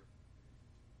endure,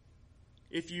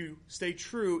 if you stay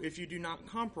true, if you do not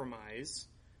compromise,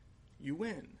 you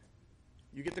win.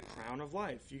 You get the crown of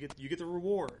life. You get the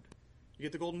reward. You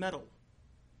get the gold medal.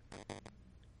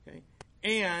 Okay?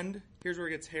 And, here's where it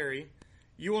gets hairy,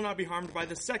 you will not be harmed by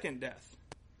the second death.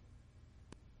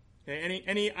 Okay?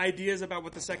 Any ideas about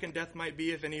what the second death might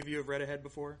be, if any of you have read ahead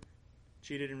before?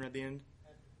 Cheated and read the end?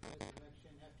 After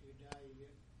resurrection, after you die, you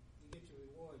get your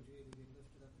reward. You either get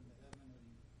lifted up into heaven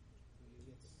or you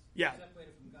get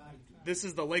separated from God eternally. This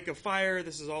is the lake of fire.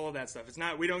 This is all of that stuff. It's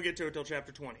not. We don't get to it till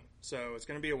chapter 20, so it's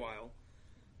going to be a while.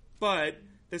 But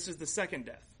this is the second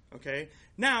death. Okay.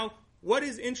 Now, what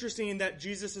is interesting that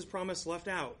Jesus' promise left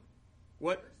out?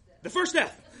 What? The first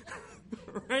death.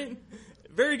 Right?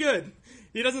 Very good.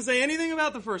 He doesn't say anything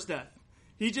about the first death.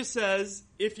 He just says,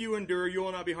 if you endure, you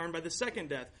will not be harmed by the second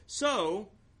death. So,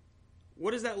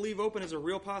 what does that leave open as a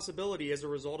real possibility as a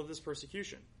result of this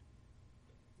persecution?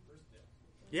 First death.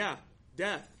 Yeah,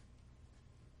 death.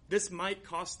 This might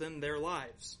cost them their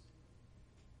lives.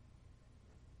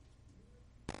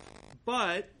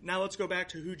 But, now let's go back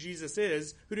to who Jesus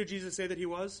is. Who did Jesus say that he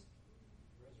was?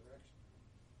 Resurrection.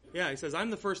 Yeah, he says,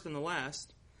 I'm the first and the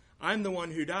last. I'm the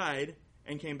one who died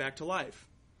and came back to life.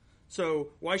 So,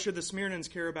 why should the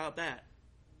Smyrnans care about that?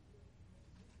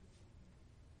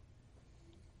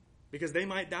 Because they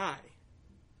might die.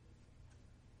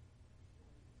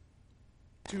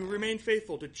 To remain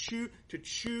faithful, to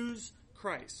choose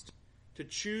Christ, to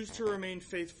choose to remain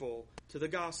faithful to the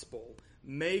gospel,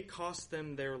 may cost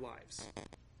them their lives.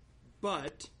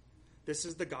 But this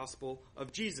is the gospel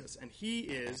of Jesus, and he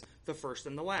is the first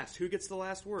and the last. Who gets the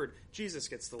last word? Jesus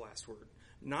gets the last word,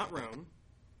 not Rome.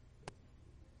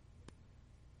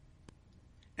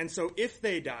 And so if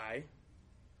they die,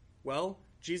 well,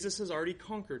 Jesus has already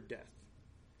conquered death,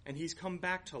 and he's come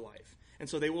back to life. And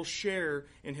so they will share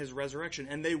in his resurrection,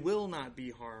 and they will not be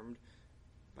harmed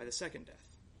by the second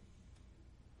death.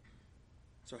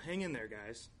 So hang in there,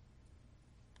 guys.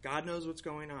 God knows what's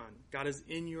going on. God is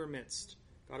in your midst.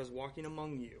 God is walking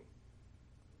among you.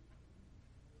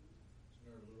 Isn't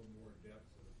there a little more depth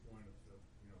to the point of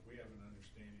we have an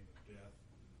understanding of death,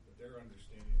 but their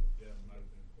understanding of death might have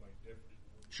been quite different.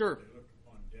 Sure. They looked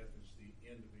upon death as the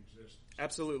end of existence.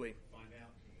 Absolutely.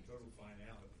 Total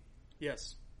finality.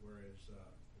 Yes. Whereas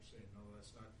they're saying, no, that's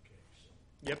not the case.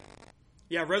 Yep.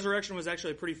 Yeah, resurrection was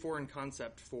actually a pretty foreign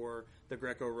concept for the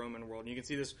Greco-Roman world. And you can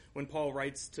see this when Paul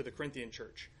writes to the Corinthian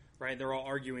church, right? They're all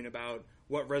arguing about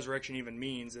what resurrection even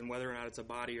means and whether or not it's a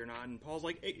body or not. And Paul's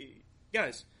like, hey,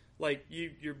 guys, like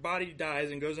your body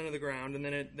dies and goes into the ground and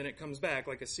then it comes back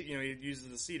like a seed. He uses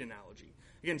the seed analogy.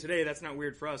 Again, today that's not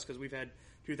weird for us because we've had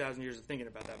 2,000 years of thinking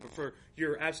about that. But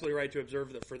you're absolutely right to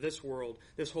observe that for this world,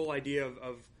 this whole idea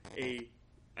of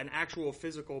an actual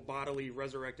physical bodily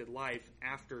resurrected life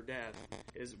after death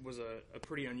was a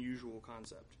pretty unusual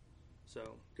concept.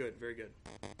 So, good, very good.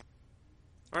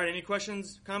 All right, any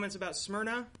questions, comments about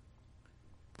Smyrna?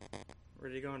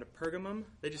 Ready to go into Pergamum?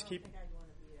 They just keep... I don't think I'd want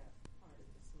to be a part of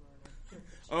the Smyrna.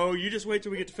 Oh, you just wait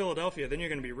till we get to Philadelphia, then you're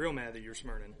going to be real mad that you're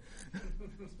Smyrnan.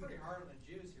 It's pretty hard on the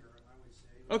Jews here, I would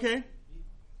say. Okay.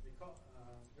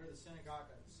 They're the synagogue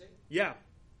of Satan. Yeah.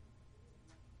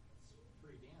 It's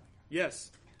pretty damning.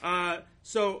 Yes.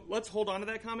 So let's hold on to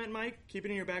that comment, Mike. Keep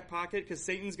it in your back pocket because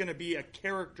Satan's going to be a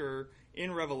character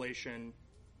in Revelation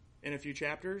in a few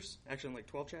chapters. Actually, in like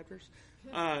 12 chapters.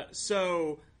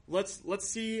 So let's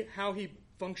see how he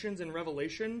functions in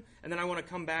Revelation, and then I want to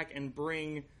come back and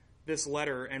bring this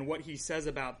letter and what he says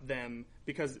about them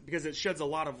because it sheds a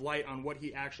lot of light on what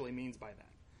he actually means by that.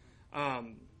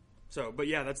 But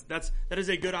yeah, that is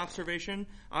a good observation.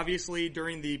 Obviously,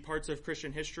 during the parts of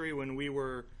Christian history when we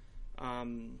were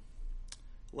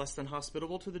less than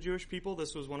hospitable to the Jewish people,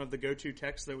 this was one of the go-to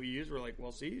texts that we used. We're like,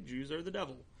 well, see, Jews are the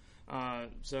devil. And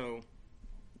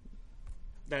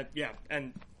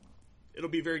it'll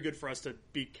be very good for us to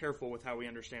be careful with how we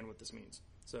understand what this means.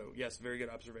 So, yes, very good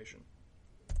observation.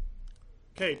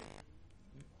 Okay,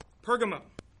 Pergamum,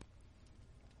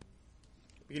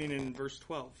 beginning in verse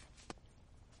 12.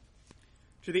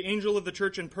 To the angel of the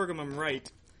church in Pergamum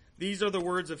write, these are the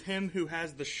words of him who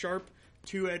has the sharp,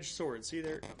 two-edged sword. See,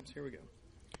 there it comes. Here we go.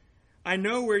 I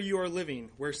know where you are living,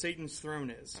 where Satan's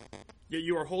throne is. Yet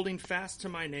you are holding fast to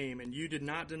my name, and you did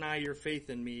not deny your faith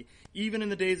in me, even in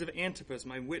the days of Antipas,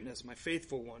 my witness, my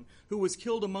faithful one, who was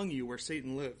killed among you where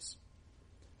Satan lives.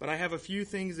 But I have a few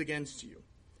things against you.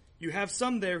 You have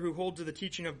some there who hold to the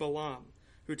teaching of Balaam,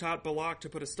 who taught Balak to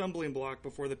put a stumbling block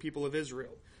before the people of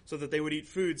Israel, so that they would eat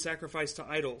food sacrificed to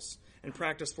idols and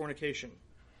practice fornication.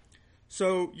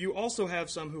 So you also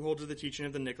have some who hold to the teaching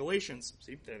of the Nicolaitans.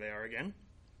 See, there they are again.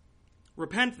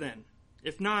 Repent then.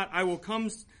 If not, I will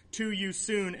come to you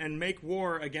soon and make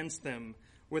war against them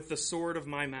with the sword of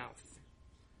my mouth.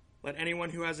 Let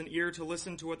anyone who has an ear to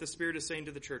listen to what the Spirit is saying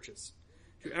to the churches.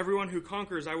 To everyone who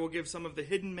conquers, I will give some of the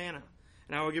hidden manna,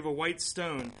 and I will give a white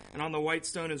stone, and on the white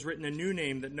stone is written a new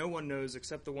name that no one knows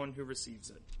except the one who receives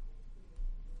it.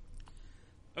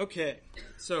 Okay,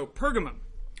 so Pergamum.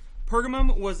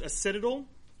 Pergamum was a citadel,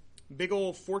 big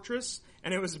old fortress,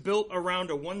 and it was built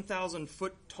around a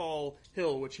 1,000-foot tall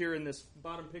hill, which here in this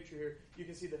bottom picture here, you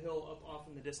can see the hill up off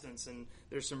in the distance, and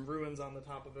there's some ruins on the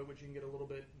top of it, which you can get a little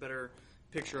bit better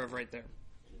picture of right there.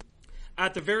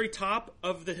 At the very top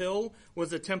of the hill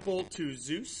was a temple to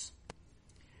Zeus,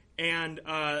 and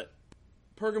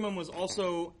Pergamum was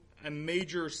also a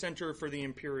major center for the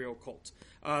imperial cult.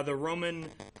 The Roman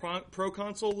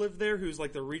proconsul lived there, who's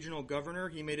like the regional governor.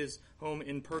 He made his home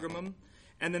in Pergamum.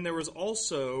 And then there was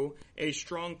also a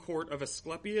strong court of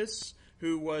Asclepius,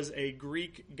 who was a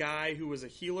Greek guy who was a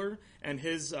healer, and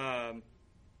his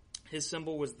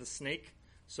symbol was the snake.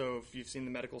 So if you've seen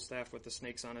the medical staff with the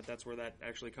snakes on it, that's where that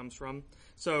actually comes from.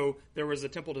 So there was a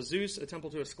temple to Zeus, a temple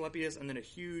to Asclepius, and then a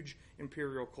huge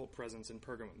imperial cult presence in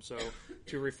Pergamum. So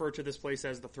to refer to this place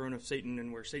as the throne of Satan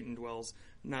and where Satan dwells,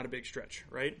 not a big stretch,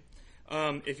 right?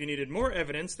 If you needed more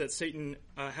evidence that Satan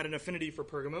had an affinity for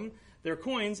Pergamum, their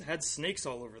coins had snakes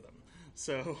all over them.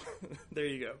 So there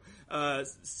you go.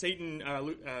 Satan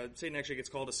actually gets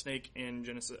called a snake in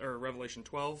Revelation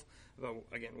 12. Though,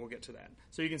 again, we'll get to that.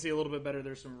 So you can see a little bit better.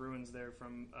 There's some ruins there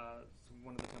from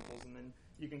one of the temples, and then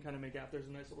you can kind of make out there's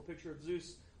a nice little picture of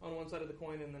Zeus on one side of the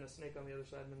coin and then a snake on the other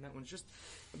side, and then that one's just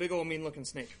a big old mean-looking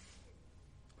snake.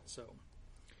 So,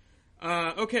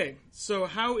 okay, so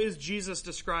how is Jesus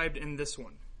described in this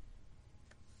one?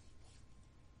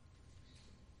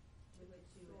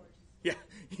 Yeah,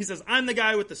 he says, I'm the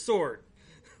guy with the sword.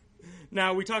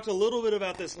 Now, we talked a little bit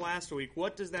about this last week.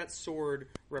 What does that sword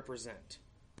represent?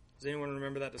 Does anyone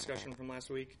remember that discussion from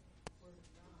last week?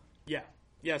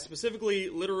 Yeah, specifically,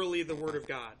 literally, the Word of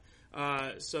God.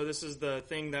 So this is the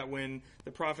thing that when the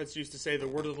prophets used to say, the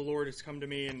word of the Lord has come to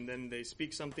me, and then they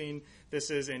speak something. This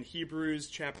is in Hebrews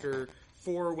chapter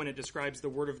 4, when it describes the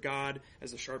Word of God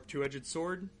as a sharp two-edged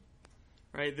sword.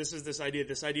 Right? This is this idea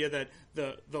that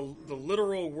the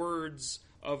literal words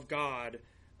of God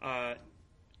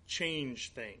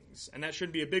change things. And that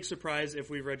shouldn't be a big surprise if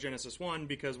we've read Genesis 1,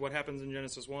 because what happens in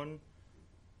Genesis 1?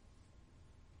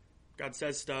 God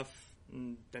says stuff,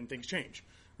 and then things change,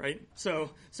 right?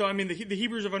 So I mean, the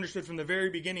Hebrews have understood from the very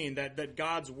beginning that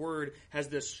God's word has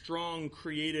this strong,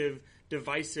 creative,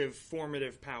 divisive,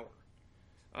 formative power.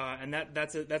 And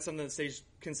that's something that stays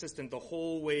consistent the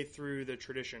whole way through the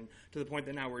tradition, to the point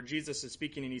that now where Jesus is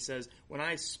speaking and he says, when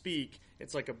I speak,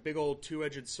 it's like a big old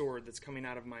two-edged sword that's coming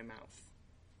out of my mouth.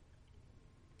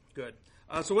 Good.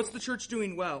 So what's the church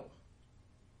doing well?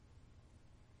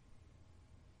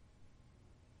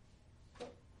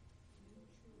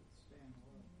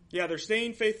 Yeah, they're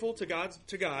staying faithful to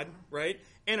God, right?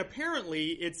 And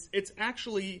apparently it's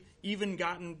actually even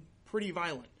gotten pretty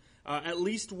violent. At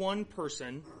least one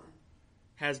person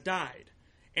has died.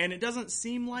 And it doesn't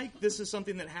seem like this is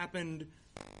something that happened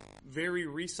very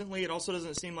recently. It also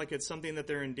doesn't seem like it's something that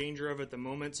they're in danger of at the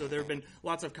moment. So there have been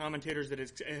lots of commentators that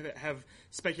have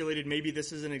speculated maybe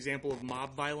this is an example of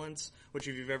mob violence, which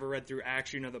if you've ever read through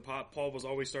Acts, you know that Paul was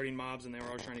always starting mobs and they were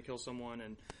always trying to kill someone.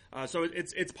 And so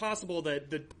it's possible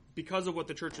that because of what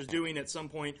the church was doing, at some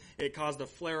point it caused a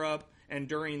flare-up, and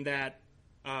during that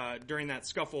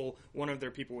scuffle, one of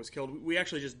their people was killed. We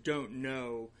actually just don't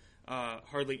know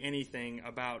hardly anything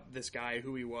about this guy,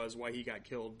 who he was, why he got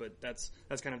killed, but that's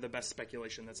kind of the best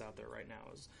speculation that's out there right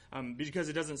now, is because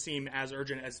it doesn't seem as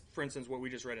urgent as, for instance, what we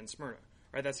just read in Smyrna,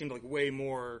 right? That seemed like way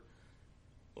more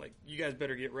like, you guys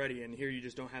better get ready, and here you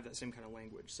just don't have that same kind of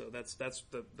language. So that's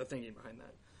the thinking behind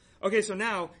that. Okay, so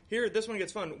now, here, this one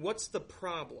gets fun. What's the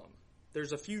problem?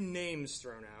 There's a few names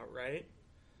thrown out, right?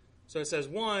 So it says,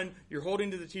 1, you're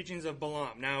holding to the teachings of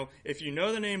Balaam. Now, if you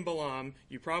know the name Balaam,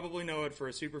 you probably know it for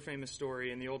a super famous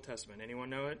story in the Old Testament. Anyone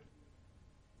know it?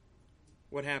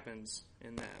 What happens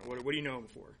in that? What do you know him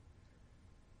for?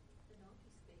 The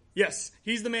donkey speaks. Yes,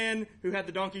 he's the man who had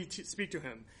the donkey speak to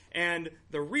him. And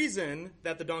the reason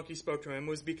that the donkey spoke to him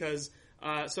was because,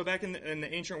 so back in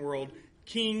the ancient world,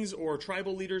 kings or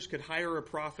tribal leaders could hire a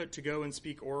prophet to go and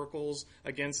speak oracles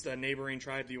against a neighboring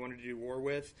tribe that you wanted to do war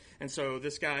with. And so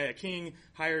this guy, a king,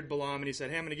 hired Balaam, and he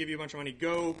said, hey, I'm going to give you a bunch of money.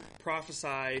 Go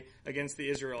prophesy against the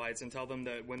Israelites and tell them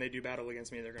that when they do battle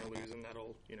against me, they're going to lose, and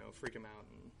that'll, freak them out,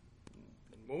 and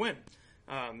we'll win.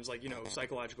 It's like,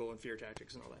 psychological and fear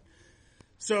tactics and all that.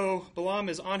 So Balaam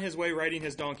is on his way riding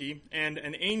his donkey, and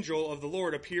an angel of the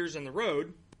Lord appears in the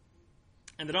road,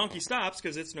 and the donkey stops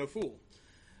because it's no fool.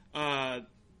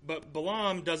 But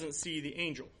Balaam doesn't see the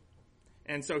angel.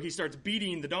 And so he starts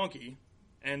beating the donkey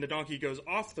and the donkey goes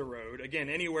off the road, again,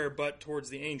 anywhere but towards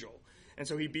the angel. And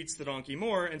so he beats the donkey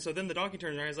more, and so then the donkey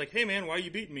turns around and he's like, hey man, why are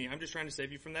you beating me? I'm just trying to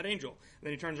save you from that angel. And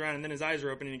then he turns around and then his eyes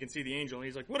are open and he can see the angel, and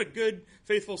he's like, what a good,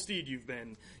 faithful steed you've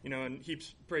been, and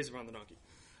heaps praise upon the donkey.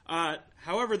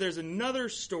 However, there's another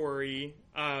story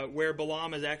where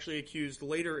Balaam is actually accused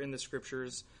later in the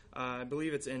scriptures. I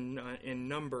believe it's in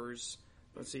Numbers.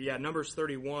 Let's see, yeah, Numbers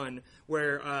 31,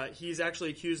 where he's actually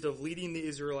accused of leading the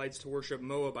Israelites to worship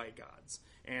Moabite gods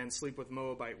and sleep with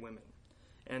Moabite women.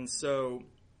 And so,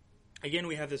 again,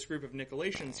 we have this group of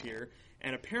Nicolaitans here,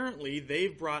 and apparently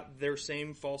they've brought their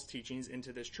same false teachings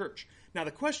into this church. Now,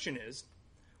 the question is,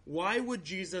 why would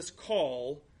Jesus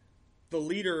call the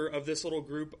leader of this little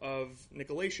group of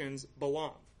Nicolaitans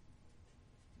Balaam?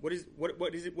 What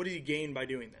does he gain by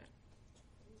doing that?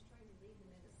 He's trying to lead them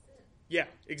into sin. Yeah,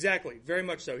 exactly. Very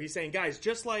much so. He's saying, guys,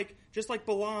 just like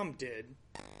Balaam did,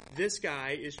 this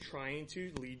guy is trying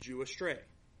to lead you astray.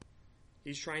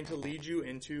 He's trying to lead you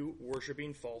into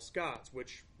worshiping false gods,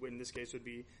 which in this case would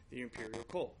be the imperial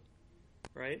cult.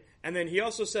 Right? And then he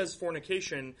also says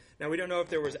fornication. Now, we don't know if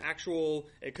there was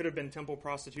it could have been temple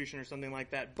prostitution or something like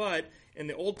that, but in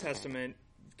the Old Testament,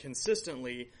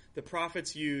 consistently, the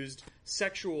prophets used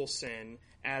sexual sin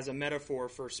as a metaphor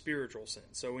for spiritual sin.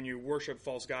 So when you worship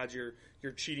false gods, you're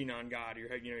cheating on God.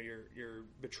 You're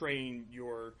betraying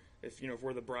if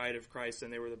we're the bride of Christ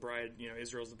and they were the bride,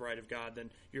 Israel's the bride of God,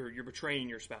 then you're betraying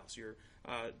your spouse. You're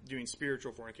doing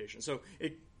spiritual fornication. So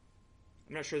I'm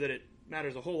not sure that it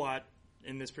matters a whole lot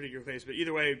in this particular case, but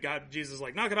either way, Jesus is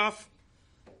like, knock it off.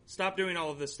 Stop doing all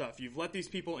of this stuff. You've let these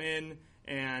people in,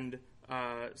 and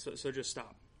so just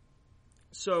stop.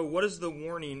 So what is the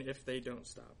warning if they don't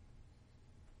stop?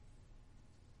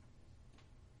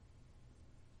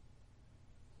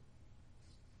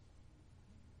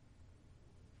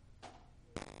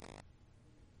 God's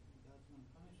going to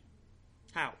punish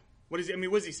him. How? What does he say? He's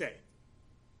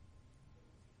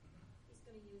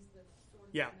going to use the sword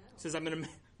of Yeah, the he says, I'm going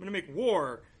to make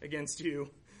war against you.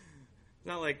 It's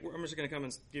not like, I'm just going to come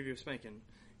and give you a spanking.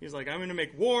 He's like, I'm going to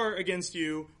make war against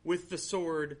you with the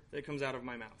sword that comes out of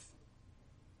my mouth.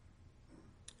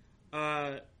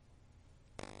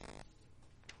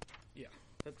 Yeah.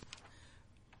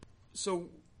 So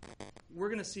we're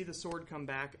going to see the sword come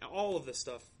back. All of this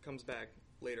stuff comes back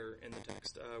later in the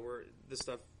text, where this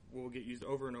stuff will get used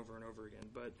over and over and over again.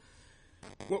 But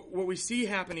what we see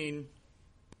happening...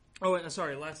 Oh, and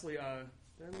sorry, lastly, did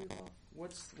I leave off?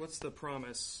 What's the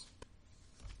promise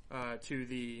to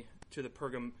the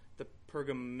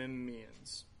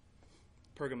Pergamians?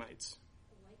 Pergamites.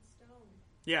 The white stone.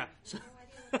 Yeah. No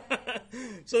idea what that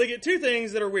is. So they get two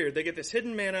things that are weird. They get this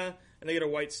hidden manna, and they get a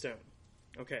white stone.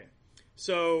 Okay.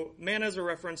 So manna is a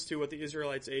reference to what the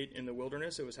Israelites ate in the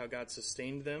wilderness. It was how God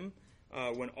sustained them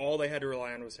when all they had to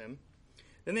rely on was Him.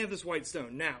 Then they have this white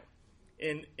stone. Now,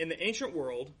 in the ancient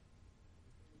world,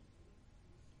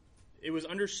 it was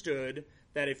understood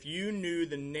that if you knew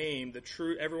the name,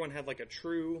 everyone had like a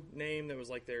true name that was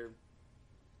like their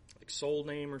soul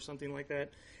name or something like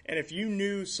that. And if you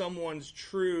knew someone's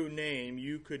true name,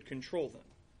 you could control them.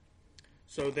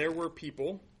 So there were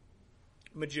people,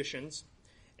 magicians,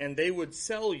 and they would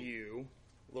sell you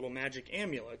little magic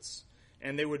amulets,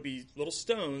 and they would be little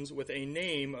stones with a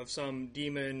name of some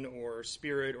demon or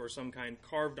spirit or some kind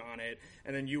carved on it,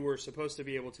 and then you were supposed to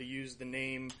be able to use the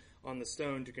name on the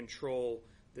stone to control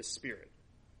the spirit.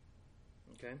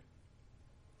 Okay?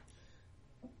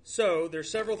 So, there's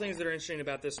several things that are interesting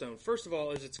about this stone. First of all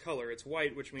is its color. It's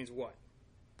white, which means what?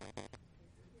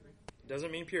 It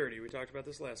doesn't mean purity. We talked about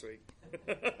this last week.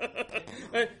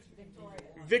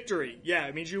 Victory. Yeah,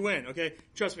 it means you win. Okay?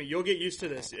 Trust me, you'll get used to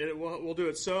this. We'll do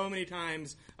it so many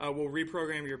times. We'll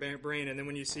reprogram your brain, and then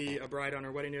when you see a bride on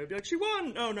her wedding day, you'll be like, she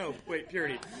won! Oh, no. Wait,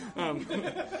 purity.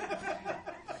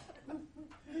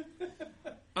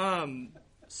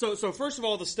 So first of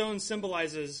all, the stone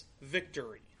symbolizes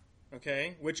victory,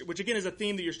 okay? Which again is a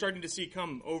theme that you're starting to see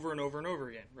come over and over and over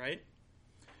again, right?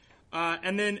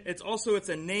 And then it's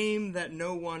a name that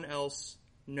no one else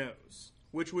knows,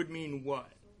 which would mean what?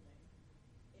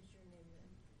 It's your name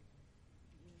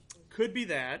then. Could be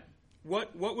that.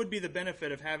 What would be the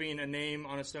benefit of having a name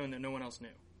on a stone that no one else knew?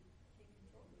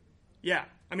 Yeah,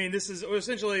 I mean, this is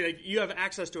essentially like you have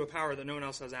access to a power that no one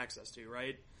else has access to,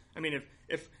 right? I mean,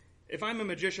 if I'm a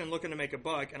magician looking to make a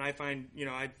buck and I'd find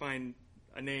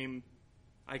a name,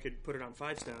 I could put it on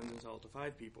 5 stones and sell it to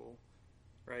 5 people,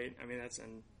 right? I mean, I don't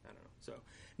know. So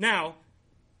now,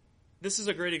 this is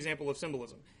a great example of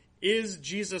symbolism. Is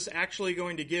Jesus actually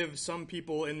going to give some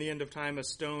people in the end of time a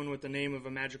stone with the name of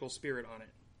a magical spirit on it?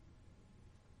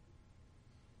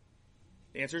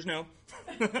 The answer is no.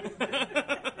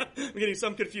 I'm getting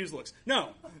some confused looks. No,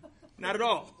 not at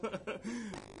all.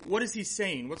 What is he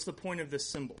saying? What's the point of this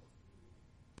symbol?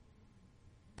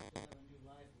 To have a new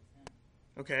life with him.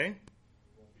 Okay.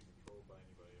 Won't be controlled by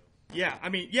anybody else. I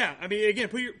mean, again,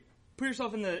 put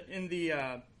yourself in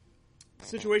the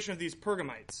situation of these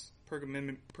Pergamites,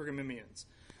 Pergamimians,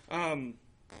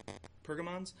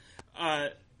 Pergamons.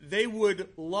 They would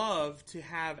love to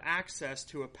have access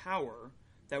to a power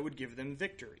that would give them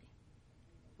victory,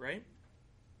 right?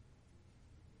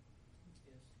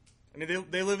 Yes. I mean,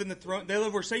 they live in the throne. They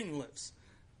live where Satan lives.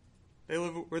 They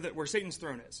live where Satan's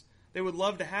throne is. They would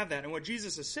love to have that. And what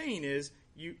Jesus is saying is,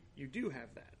 you do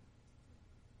have that.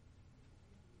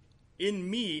 In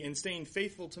me, and staying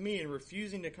faithful to me and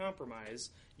refusing to compromise,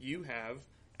 you have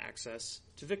access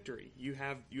to victory. You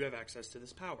have access to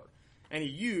this power. And he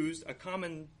used a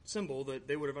common symbol that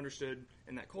they would have understood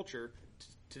in that culture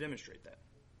to demonstrate that.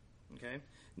 Okay?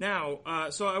 Now,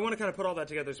 so I want to kind of put all that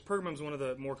together. Pergamum is one of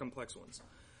the more complex ones.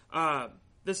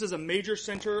 This is a major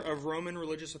center of Roman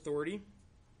religious authority.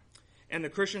 And the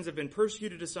Christians have been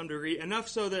persecuted to some degree, enough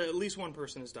so that at least one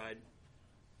person has died.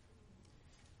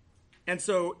 And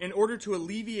so, in order to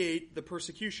alleviate the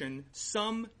persecution,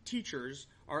 some teachers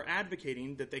are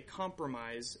advocating that they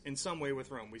compromise in some way with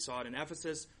Rome. We saw it in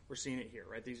Ephesus. We're seeing it here,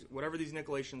 right? Whatever these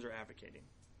Nicolaitans are advocating.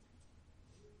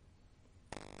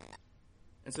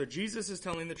 And so Jesus is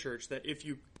telling the church that if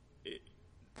you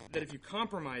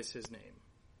compromise his name,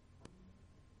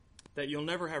 that you'll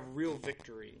never have real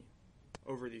victory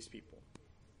over these people.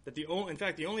 That the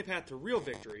only path to real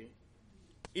victory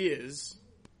is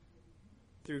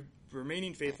through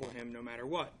remaining faithful to him no matter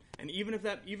what. And even if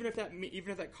that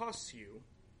costs you,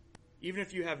 even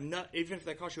if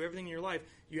that costs you everything in your life,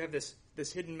 you have this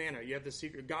hidden manna. You have this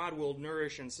secret. God will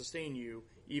nourish and sustain you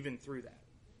even through that.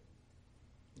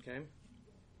 Okay? All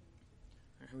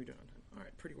right, how are we doing on time? All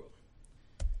right, pretty well.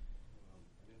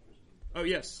 Oh,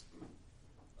 yes.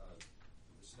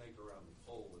 The snake around the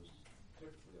pole is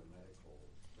typically a medical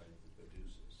thing that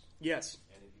produces. Yes.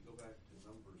 And if you go back to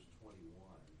Numbers 21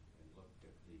 and look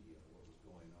at what was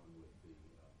going on with the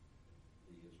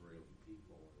Israeli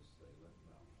people as they left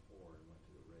Mount Hor and went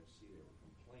to the Red Sea, they were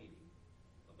complaining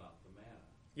about the manna.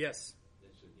 Yes.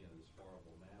 They said, this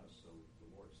horrible manna. So the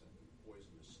Lord sent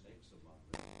poisonous snakes among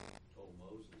them. Told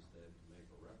Moses then to make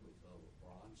a replica of a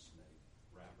bronze snake,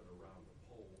 wrap it around the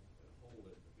pole, and hold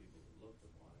it. The people who looked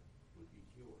upon it would be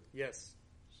cured. Yes.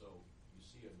 So you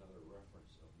see another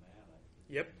reference of manna.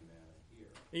 Yep. Manna here.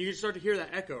 And you can start to hear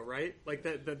that echo, right? Like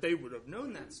that they would have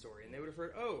known that story, and they would have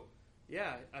heard, oh,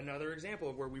 yeah, another example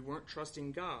of where we weren't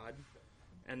trusting God,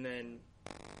 and then,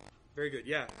 very good,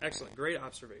 yeah, excellent, great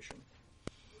observation.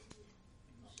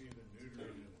 You see the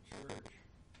neutering in the church,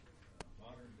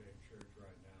 modern day church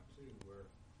right now too, where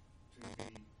to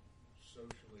be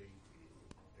socially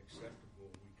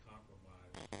acceptable, we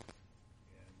compromise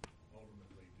and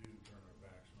ultimately do turn our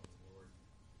backs on the Lord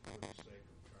for the sake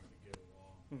of trying to get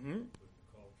along with the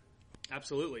culture.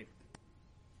 Absolutely.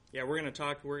 Yeah, we're going to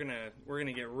talk. We're going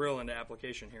to get real into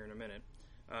application here in a minute.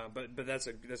 But that's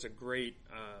a great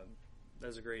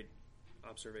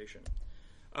observation.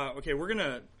 Okay, we're going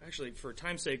to actually, for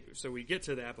time's sake, so we get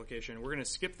to the application, we're going to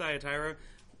skip Thyatira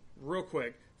real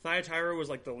quick. Thyatira was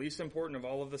like the least important of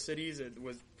all of the cities. It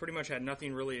was pretty much had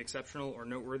nothing really exceptional or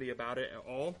noteworthy about it at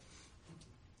all,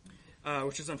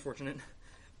 which is unfortunate.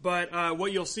 But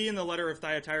what you'll see in the letter of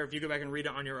Thyatira, if you go back and read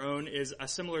it on your own, is a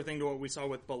similar thing to what we saw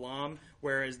with Balaam,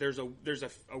 whereas there's a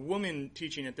woman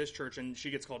teaching at this church, and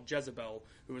she gets called Jezebel,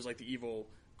 who is like the evil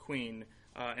queen.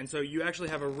 And so you actually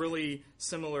have a really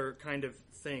similar kind of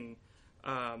thing.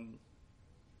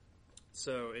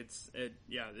 So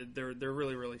they're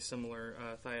really, really similar,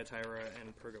 Thyatira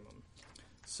and Pergamum.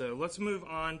 So let's move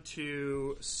on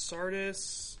to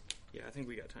Sardis. Yeah, I think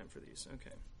we got time for these.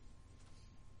 Okay.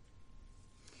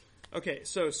 Okay,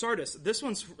 so Sardis. This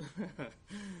one's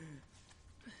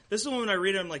this is the one when I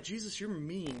read it, I'm like, Jesus, you're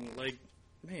mean. Like,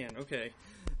 man, okay.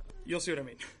 You'll see what I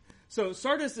mean. So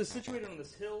Sardis is situated on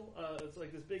this hill. It's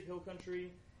like this big hill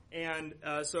country. And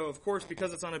so, of course,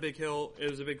 because it's on a big hill, it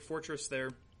was a big fortress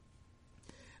there.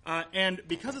 And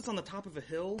because it's on the top of a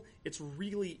hill, it's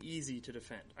really easy to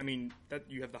defend. I mean, that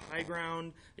you have the high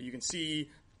ground. You can see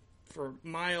for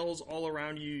miles all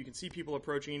around you. You can see people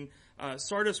approaching.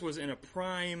 Sardis was in a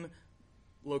prime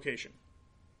location.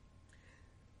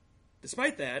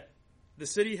 Despite that, the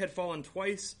city had fallen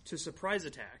twice to surprise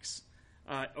attacks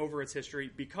over its history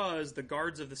because the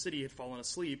guards of the city had fallen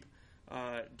asleep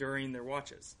during their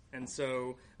watches. And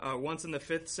so once in the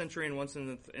 5th century and once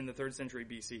in the 3rd century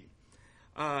BC.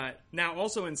 Now,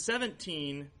 also in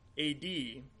 17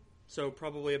 AD, so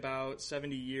probably about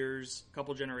 70 years, a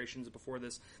couple generations before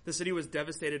this, the city was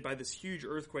devastated by this huge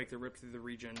earthquake that ripped through the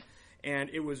region, and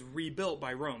it was rebuilt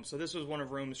by Rome. So this was one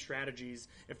of Rome's strategies.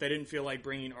 If they didn't feel like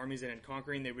bringing armies in and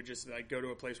conquering, they would just go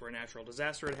to a place where a natural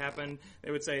disaster had happened.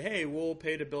 They would say, hey, we'll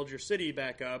pay to build your city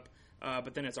back up,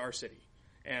 but then it's our city.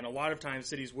 And a lot of times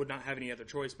cities would not have any other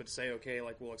choice but to say, okay,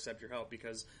 we'll accept your help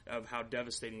because of how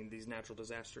devastating these natural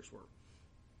disasters were.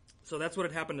 So that's what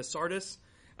had happened to Sardis.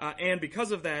 And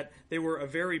because of that, they were a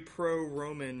very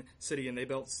pro-Roman city, and they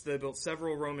built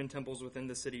several Roman temples within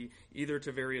the city, either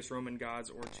to various Roman gods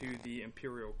or to the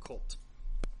imperial cult.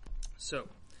 So,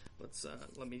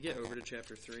 let me get over to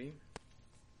chapter 3.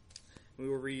 We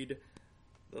will read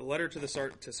the letter to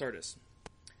Sardis.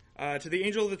 To the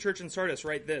angel of the church in Sardis,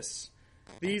 write this: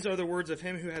 These are the words of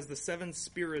him who has the 7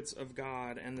 spirits of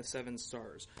God and the 7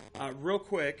 stars. Real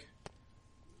quick,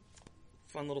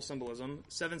 fun little symbolism.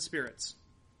 7 spirits.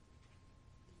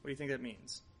 What do you think that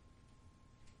means?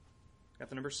 Got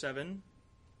the number 7.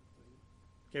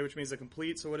 Okay, which means the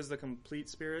complete. So what is the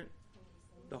complete spirit?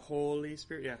 The Holy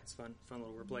Spirit. Yeah, it's fun. Fun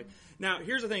little wordplay. Now,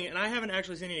 here's the thing, and I haven't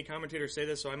actually seen any commentators say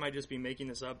this, so I might just be making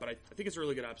this up, but I think it's a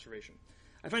really good observation.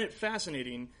 I find it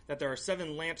fascinating that there are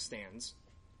 7 lampstands.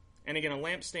 And again, a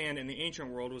lampstand in the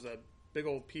ancient world was a big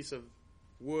old piece of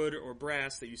wood or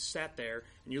brass that you sat there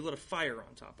and you lit a fire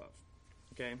on top of.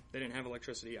 Okay? They didn't have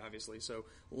electricity, obviously, so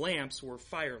lamps were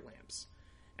fire lamps.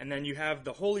 And then you have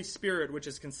the Holy Spirit, which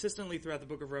is consistently throughout the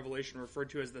book of Revelation referred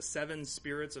to as the 7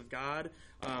 spirits of God.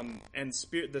 And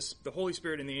the Holy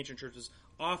Spirit in the ancient church is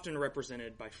often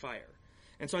represented by fire.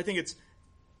 And so I think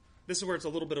this is where it's a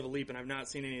little bit of a leap, and I've not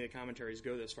seen any of the commentaries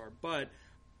go this far, but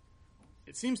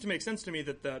it seems to make sense to me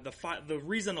that the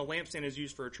reason a lampstand is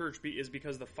used for a church is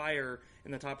because the fire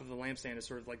in the top of the lampstand is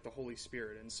sort of like the Holy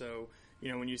Spirit. And so,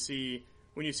 when you see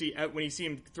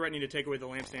him threatening to take away the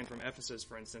lampstand from Ephesus,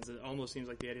 for instance, it almost seems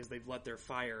like the idea is they've let their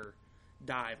fire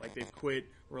die, like they've quit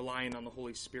relying on the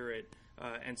Holy Spirit,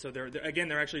 and so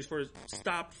they're actually sort of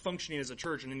stopped functioning as a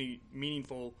church in any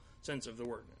meaningful sense of the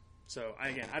word. So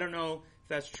I don't know if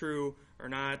that's true or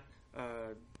not.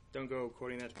 Don't go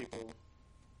quoting that to people,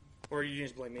 or you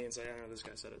just blame me and say, I don't know, this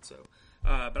guy said it. So,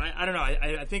 but I don't know.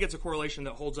 I think it's a correlation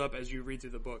that holds up as you read through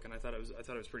the book, and I thought it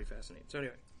was pretty fascinating. So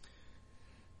anyway.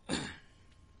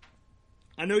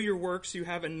 I know your works. You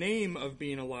have a name of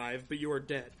being alive, but you are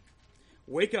dead.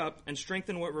 Wake up and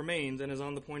strengthen what remains and is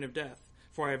on the point of death,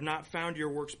 for I have not found your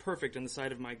works perfect in the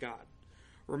sight of my God.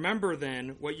 Remember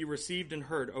then what you received and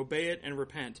heard. Obey it and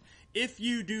repent. If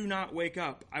you do not wake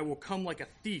up, I will come like a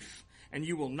thief, and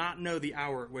you will not know the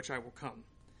hour at which I will come.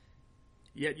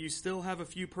 Yet you still have a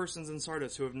few persons in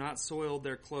Sardis who have not soiled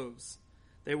their clothes.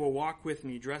 They will walk with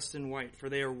me dressed in white, for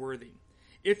they are worthy.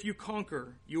 If you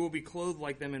conquer, you will be clothed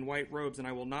like them in white robes, and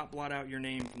I will not blot out your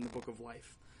name from the book of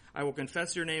life. I will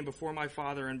confess your name before my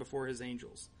Father and before his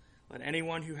angels. Let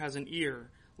anyone who has an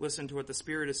ear listen to what the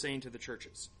Spirit is saying to the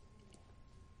churches.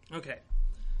 Okay,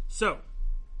 so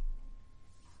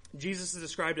Jesus is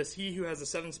described as he who has the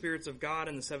 7 spirits of God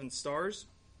and the 7 stars.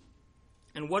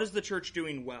 And what is the church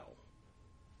doing well?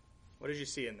 What did you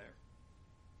see in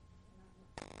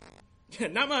there?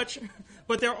 Not much,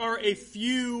 but there are a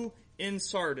few in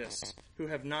Sardis who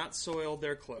have not soiled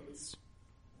their clothes,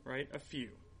 right? A few.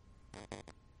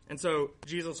 And so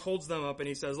Jesus holds them up and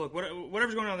he says, look,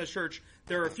 whatever's going on in this church,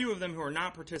 there are a few of them who are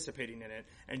not participating in it,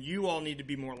 and you all need to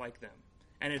be more like them.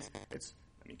 And it's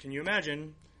can you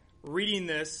imagine reading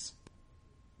this?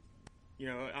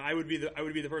 I would be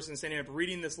the person standing up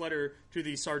reading this letter to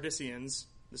the Sardisians,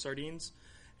 the Sardines,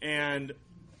 and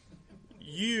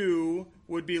you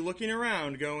would be looking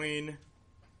around going,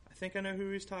 I think I know who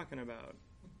he's talking about.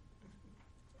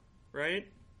 Right?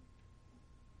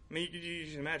 I mean, you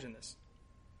can imagine this.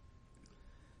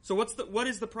 So what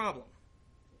is the problem?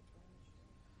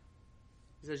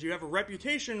 He says you have a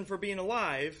reputation for being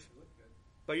alive,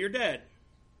 but you're dead.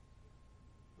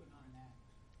 Putting on an act.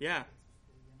 Yeah.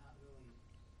 You're not really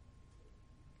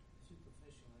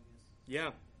superficial, I guess. Yeah.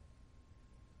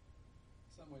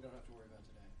 Something we don't have to worry about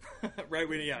today.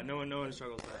 Right? No one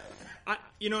struggles with that.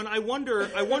 And I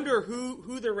wonder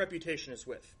who their reputation is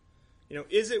with.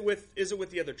 Is it with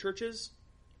the other churches?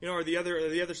 Are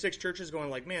the other 6 churches going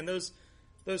like, man, those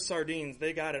sardines,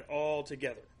 they got it all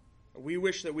together. We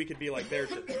wish that we could be like their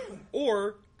church.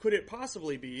 Or could it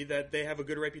possibly be that they have a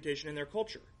good reputation in their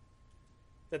culture?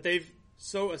 That they've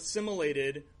so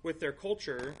assimilated with their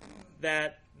culture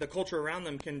that the culture around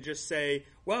them can just say,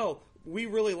 well, we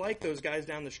really like those guys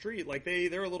down the street. Like,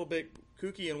 they're a little bit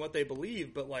kooky in what they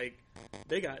believe, but, like,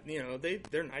 they got,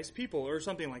 they're nice people or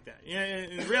something like that. Yeah,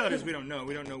 and the reality is we don't know.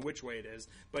 We don't know which way it is.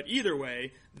 But either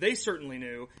way, they certainly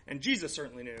knew, and Jesus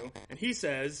certainly knew, and he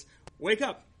says, wake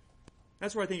up.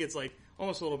 That's where I think it's, like,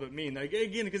 almost a little bit mean. Like,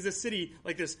 again, because this city,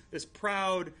 like, this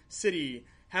proud city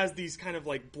has these kind of,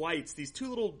 like, blights, these two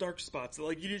little dark spots that,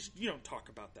 like, you don't talk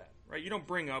about that, right? You don't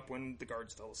bring up when the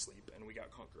guards fell asleep and we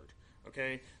got conquered,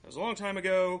 okay? That was a long time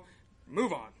ago.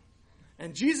 Move on.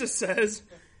 And Jesus says,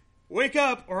 wake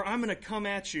up or I'm going to come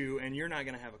at you and you're not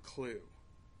going to have a clue.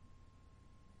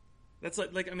 That's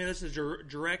this is a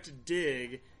direct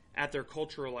dig at their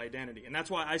cultural identity. And that's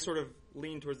why I sort of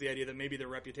lean towards the idea that maybe their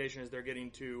reputation is they're getting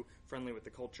too friendly with the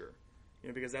culture.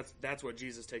 Because that's what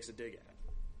Jesus takes a dig at.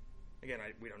 Again,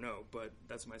 we don't know, but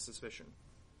that's my suspicion.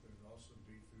 Could it also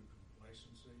be through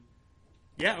complacency?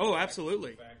 Yeah,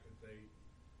 absolutely. The fact that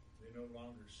they no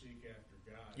longer seek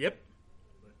after God. Yep.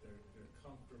 But they're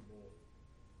comfortable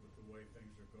with the way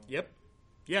things are going. Yep.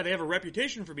 Yeah, they have a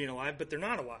reputation for being alive, but they're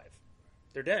not alive.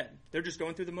 They're dead. They're just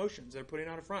going through the motions. They're putting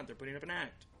on a front. They're putting up an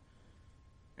act.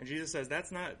 And Jesus says,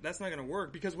 that's not going to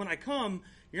work, because when I come,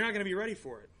 you're not going to be ready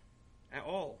for it at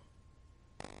all.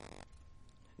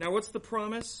 Now, what's the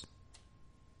promise?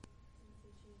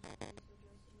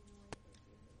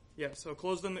 Yeah, so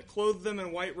clothe them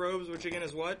in white robes, which again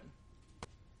is what?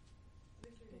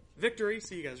 Victory.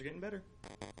 See, you guys are getting better.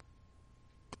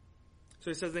 So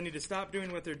he says they need to stop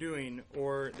doing what they're doing,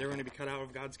 or they're going to be cut out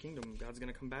of God's kingdom. God's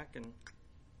going to come back and...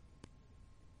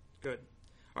 Good.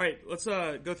 All right, let's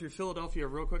go through Philadelphia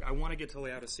real quick. I want to get to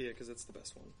Laodicea because it's the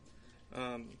best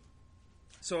one.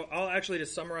 So I'll actually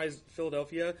just summarize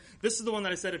Philadelphia. This is the one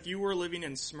that I said if you were living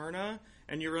in Smyrna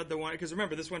and you read the one, because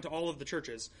remember, this went to all of the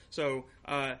churches. So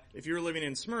if you were living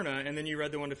in Smyrna and then you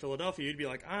read the one to Philadelphia, you'd be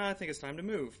like, I think it's time to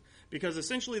move. Because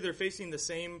essentially they're facing the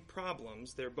same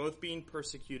problems. They're both being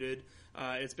persecuted.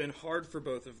 It's been hard for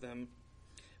both of them.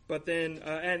 But then,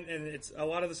 and it's a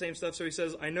lot of the same stuff. So he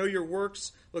says, I know your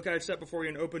works. Look, I've set before you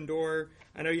an open door.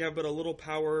 I know you have but a little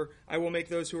power. I will make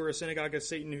those who are a synagogue of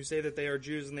Satan, who say that they are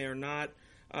Jews and they are not.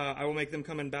 I will make them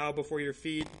come and bow before your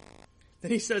feet.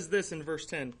 Then he says this in verse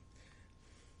 10.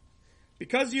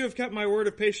 Because you have kept my word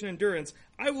of patient endurance,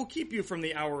 I will keep you from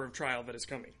the hour of trial that is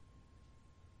coming.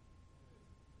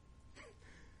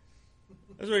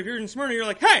 That's why if you're in Smyrna, you're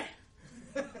like, hey,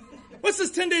 what's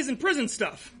this 10 days in prison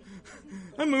stuff?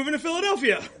 I'm moving to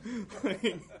Philadelphia. I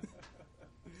think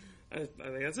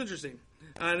that's interesting.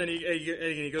 And then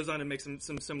he goes on and makes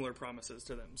some similar promises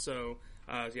to them. So,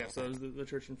 so there's the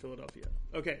church in Philadelphia.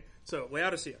 Okay, so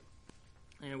Laodicea.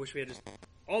 And I wish we had just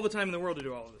all the time in the world to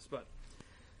do all of this, but...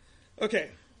 Okay,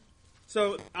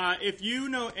 so if you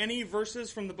know any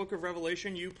verses from the book of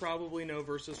Revelation, you probably know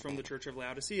verses from the church of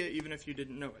Laodicea, even if you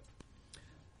didn't know it.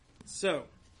 So,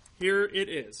 here it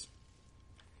is.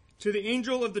 To the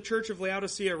angel of the church of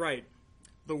Laodicea write,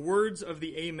 the words of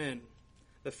the Amen,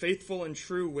 the faithful and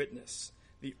true witness,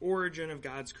 the origin of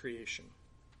God's creation.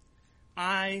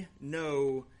 I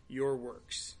know your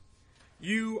works.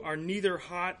 You are neither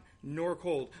hot nor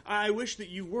cold. I wish that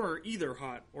you were either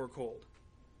hot or cold.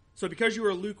 So because you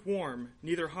are lukewarm,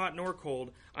 neither hot nor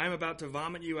cold, I am about to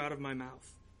vomit you out of my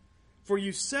mouth. For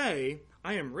you say,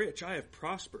 I am rich, I have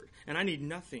prospered, and I need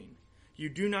nothing. You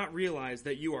do not realize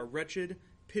that you are wretched,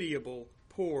 pitiable,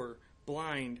 poor,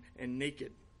 blind, and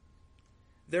naked.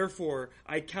 Therefore,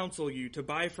 I counsel you to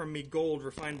buy from me gold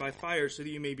refined by fire so that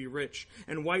you may be rich,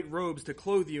 and white robes to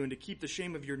clothe you and to keep the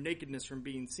shame of your nakedness from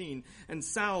being seen, and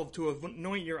salve to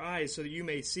anoint your eyes so that you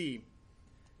may see.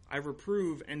 I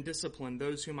reprove and discipline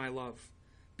those whom I love.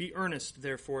 Be earnest,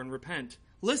 therefore, and repent.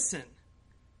 Listen!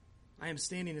 I am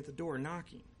standing at the door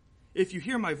knocking. If you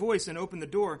hear my voice and open the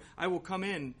door, I will come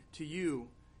in to you,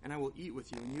 and I will eat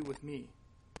with you, and you with me.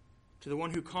 To the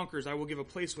one who conquers, I will give a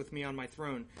place with me on my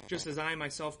throne, just as I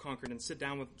myself conquered and sat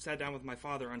down with my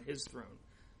Father on his throne.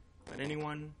 Let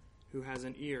anyone who has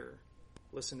an ear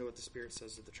listen to what the Spirit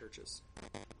says to the churches.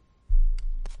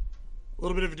 A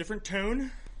little bit of a different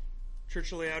tone.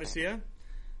 Church of Laodicea.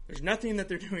 There's nothing that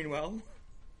they're doing well.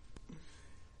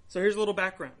 So here's a little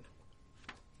background.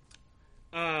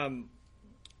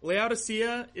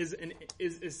 Laodicea is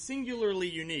singularly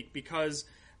unique because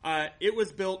it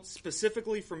was built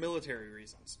specifically for military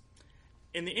reasons.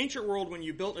 In the ancient world, when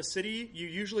you built a city, you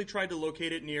usually tried to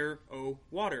locate it near,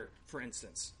 water, for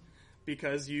instance,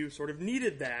 because you sort of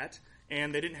needed that,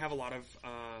 and they didn't have a lot of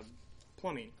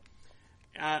plumbing.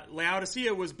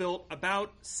 Laodicea was built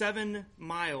about 7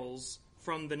 miles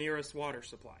from the nearest water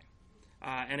supply.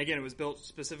 And again, it was built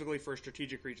specifically for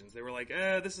strategic regions. They were like,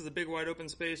 this is a big wide open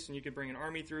space, and you could bring an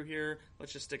army through here.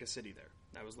 Let's just stick a city there.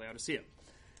 That was Laodicea.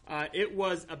 It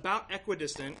was about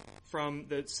equidistant from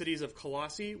the cities of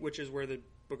Colossae, which is where the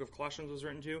book of Colossians was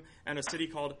written to, and a city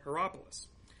called Hierapolis.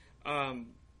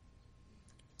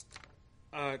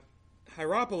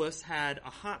 Hierapolis had a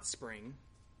hot spring,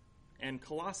 and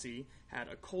Colossae had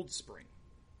a cold spring.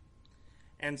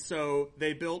 And so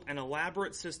they built an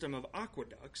elaborate system of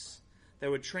aqueducts that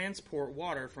would transport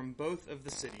water from both of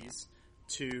the cities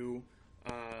to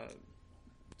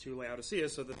Laodicea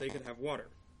so that they could have water.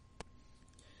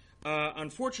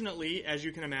 Unfortunately, as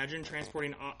you can imagine,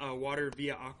 transporting water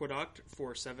via aqueduct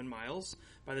for 7 miles,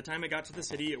 by the time it got to the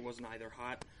city, it was neither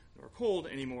hot nor cold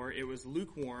anymore. It was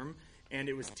lukewarm, and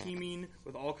it was teeming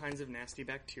with all kinds of nasty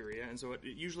bacteria, and so it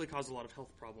usually caused a lot of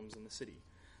health problems in the city.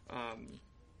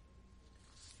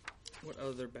 What's the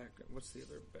other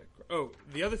background? Oh,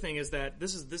 the other thing is that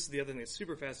this is the other thing that's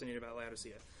super fascinating about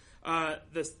Laodicea.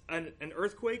 An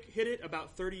earthquake hit it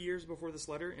about 30 years before this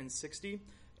letter in 60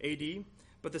 AD,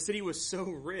 but the city was so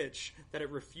rich that it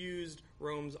refused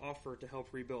Rome's offer to help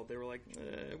rebuild. They were like,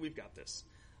 we've got this.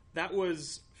 That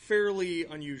was fairly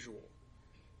unusual,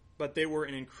 but they were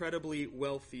an incredibly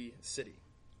wealthy city.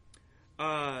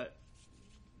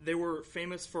 They were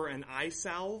famous for an eye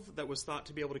salve that was thought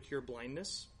to be able to cure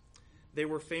blindness. They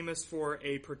were famous for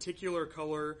a particular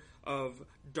color of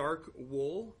dark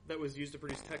wool that was used to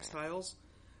produce textiles.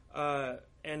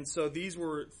 And so these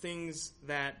were things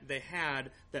that they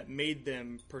had that made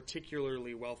them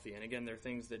particularly wealthy. And again, they're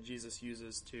things that Jesus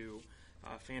uses to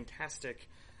fantastic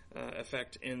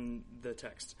effect in the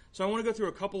text. So I want to go through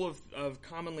a couple of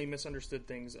commonly misunderstood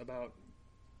things about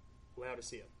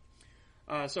Laodicea.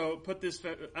 So put this,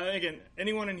 again,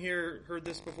 anyone in here heard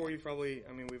this before? We've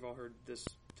all heard this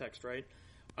text, right?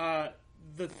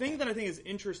 The thing that I think is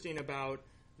interesting about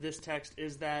this text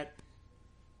is that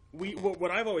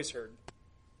what I've always heard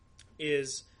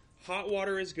is hot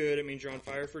water is good. It means you're on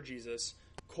fire for Jesus.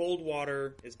 Cold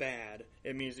water is bad.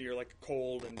 It means that you're like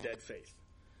cold and dead faith.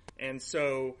 And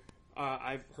so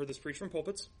I've heard this preached from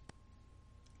pulpits.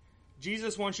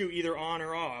 Jesus wants you either on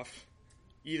or off,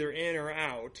 either in or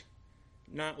out,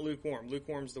 not lukewarm.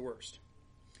 Lukewarm's the worst.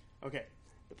 Okay,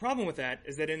 the problem with that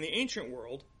is that in the ancient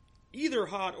world, either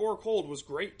hot or cold was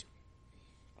great.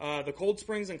 The cold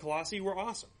springs in Colossae were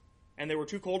awesome. And they were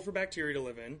too cold for bacteria to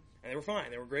live in, and they were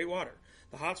fine. They were great water.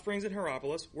 The hot springs in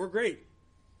Hierapolis were great.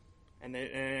 And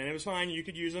it was fine. You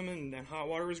could use them, and hot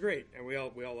water was great. And we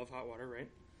all love hot water, right?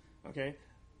 Okay.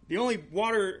 The only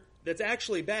water that's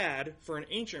actually bad for an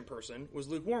ancient person was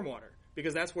lukewarm water,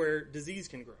 because that's where disease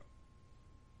can grow.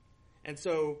 And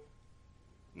so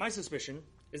my suspicion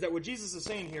is that what Jesus is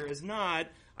saying here is not,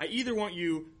 I either want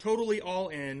you totally all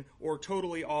in or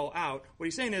totally all out. What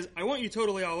he's saying is, I want you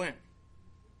totally all in.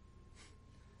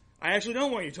 I actually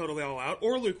don't want you totally all out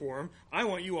or lukewarm. I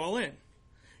want you all in.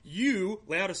 You,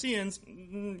 Laodiceans,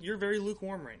 you're very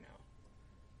lukewarm right now.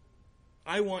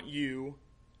 I want you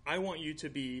to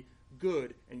be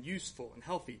good and useful and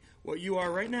healthy. What you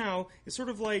are right now is sort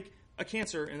of like a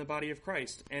cancer in the body of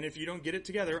Christ. And if you don't get it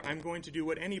together, I'm going to do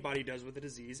what anybody does with a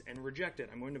disease and reject it.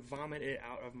 I'm going to vomit it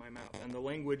out of my mouth. And the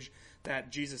language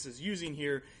that Jesus is using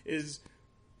here is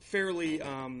fairly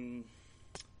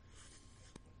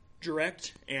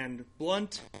direct and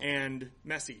blunt and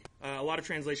messy. A lot of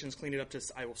translations clean it up to,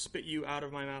 I will spit you out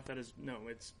of my mouth. That is, no,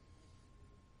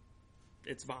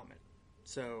 it's vomit.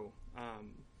 So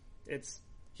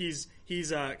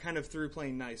he's kind of through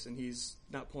playing nice, and he's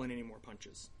not pulling any more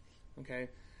punches. Okay?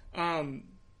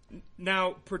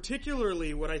 Now,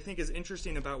 particularly what I think is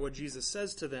interesting about what Jesus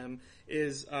says to them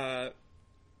is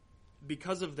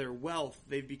because of their wealth,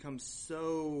 they've become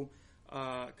so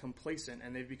complacent,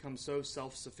 and they've become so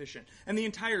self-sufficient. And the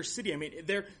entire city,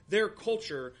 their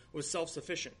culture was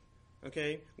self-sufficient.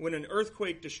 Okay? When an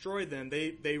earthquake destroyed them,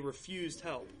 they refused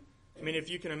help. If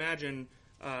you can imagine,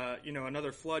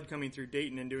 another flood coming through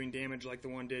Dayton and doing damage like the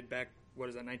one did back,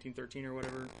 1913 or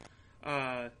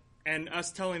whatever, and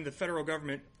us telling the federal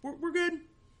government, we're good.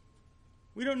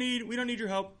 We don't need your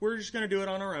help. We're just going to do it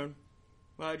on our own.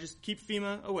 Just keep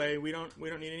FEMA away. We don't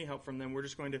need any help from them. We're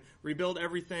just going to rebuild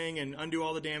everything and undo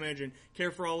all the damage and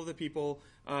care for all of the people.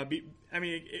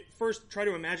 First, try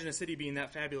to imagine a city being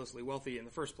that fabulously wealthy in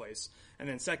the first place, and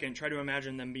then second, try to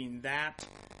imagine them being that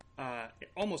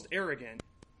almost arrogant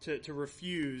to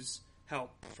refuse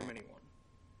help from anyone.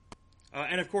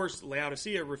 And of course,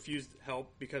 Laodicea refused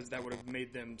help because that would have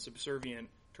made them subservient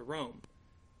to Rome.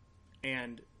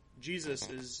 And Jesus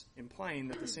is implying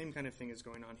that the same kind of thing is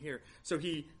going on here. So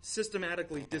he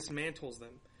systematically dismantles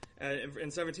them.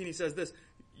 In 17 he says this,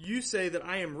 You say that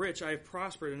I am rich, I have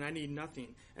prospered, and I need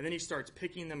nothing. And then he starts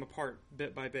picking them apart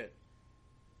bit by bit.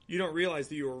 You don't realize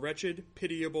that you are wretched,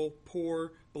 pitiable,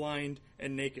 poor, blind,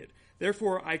 and naked.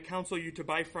 Therefore, I counsel you to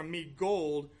buy from me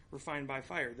gold refined by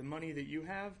fire. The money that you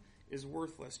have is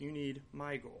worthless. You need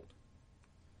my gold.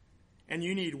 And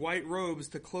you need white robes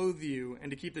to clothe you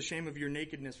and to keep the shame of your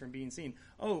nakedness from being seen.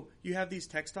 Oh, you have these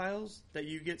textiles that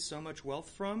you get so much wealth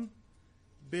from?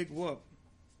 Big whoop.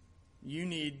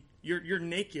 You're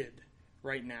naked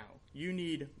right now. You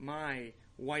need my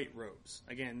white robes.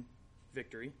 Again,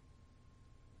 victory.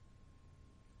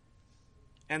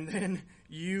 And then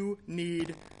you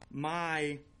need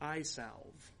my eye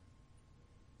salve.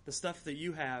 The stuff that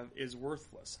you have is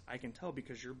worthless. I can tell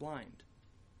because you're blind.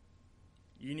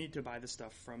 You need to buy the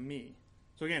stuff from me.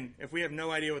 So again, if we have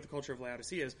no idea what the culture of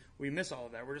Laodicea is, we miss all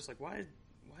of that. We're just like, why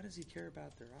does he care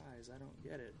about their eyes? I don't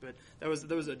get it. But that was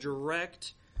a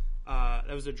direct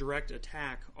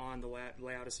attack on the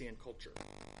Laodicean culture.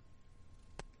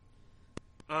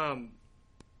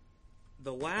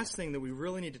 The last thing that we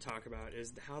really need to talk about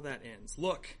is how that ends.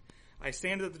 Look, I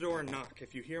stand at the door and knock.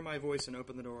 If you hear my voice and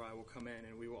open the door, I will come in,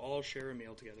 and we will all share a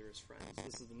meal together as friends.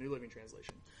 This is the New Living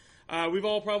Translation. We've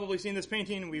all probably seen this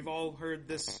painting. We've all heard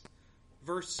this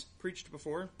verse preached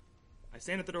before. I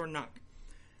stand at the door and knock.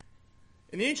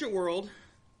 In the ancient world,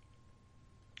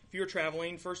 if you were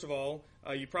traveling, first of all,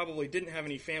 you probably didn't have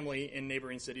any family in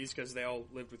neighboring cities because they all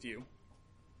lived with you.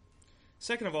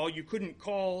 Second of all, you couldn't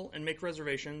call and make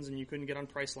reservations, and you couldn't get on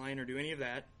Priceline or do any of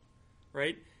that,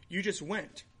 right? You just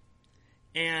went.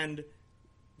 And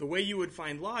the way you would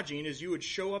find lodging is you would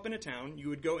show up in a town, you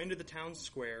would go into the town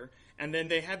square, and then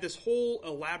they had this whole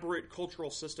elaborate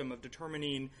cultural system of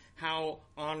determining how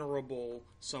honorable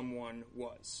someone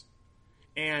was.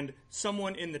 And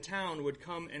someone in the town would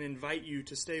come and invite you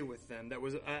to stay with them that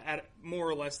was at more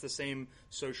or less the same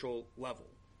social level.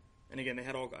 And again, they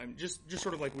had all just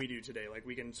sort of like we do today. Like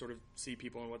we can sort of see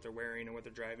people and what they're wearing and what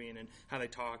they're driving and how they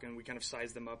talk, and we kind of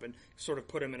size them up and sort of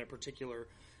put them in a particular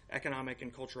economic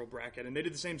and cultural bracket. And they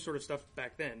did the same sort of stuff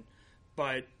back then,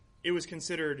 but it was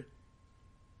considered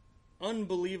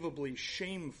unbelievably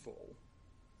shameful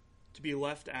to be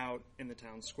left out in the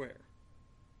town square.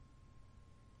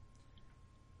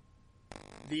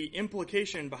 The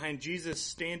implication behind Jesus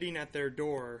standing at their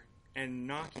door and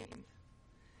knocking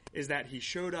is that he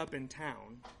showed up in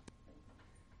town,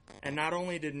 and not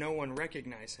only did no one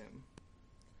recognize him,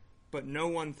 but no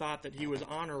one thought that he was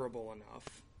honorable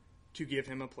enough to give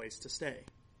him a place to stay.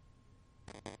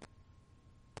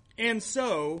 And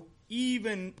so,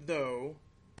 even though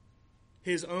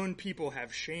his own people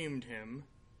have shamed him,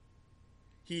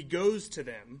 he goes to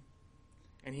them,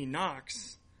 and he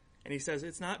knocks, and he says,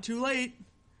 "It's not too late.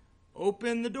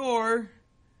 Open the door,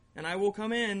 and I will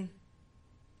come in."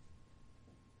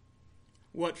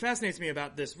 What fascinates me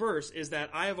about this verse is that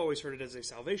I have always heard it as a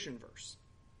salvation verse.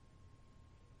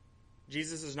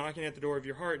 Jesus is knocking at the door of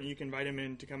your heart, and you can invite him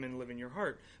in to come in and live in your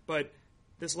heart. But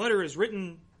this letter is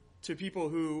written to people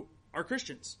who are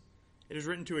Christians. It is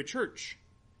written to a church.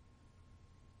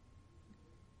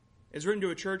 It's written to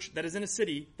a church that is in a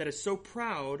city that is so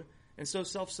proud and so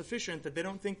self-sufficient that they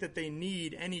don't think that they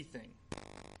need anything.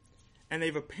 And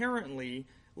they've apparently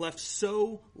left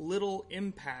so little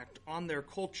impact on their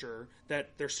culture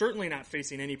that they're certainly not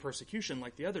facing any persecution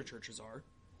like the other churches are.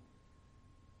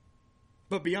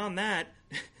 But beyond that,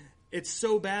 it's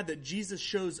so bad that Jesus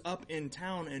shows up in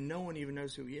town and no one even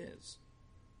knows who he is.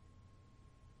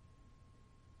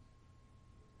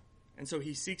 And so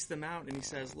he seeks them out and he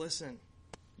says, "Listen,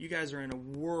 you guys are in a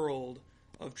world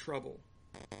of trouble.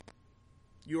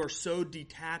 You are so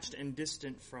detached and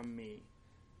distant from me.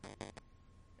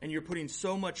 And you're putting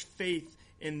so much faith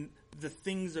in the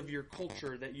things of your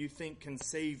culture that you think can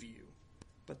save you.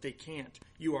 But they can't.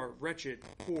 You are wretched,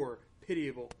 poor,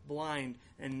 pitiable, blind,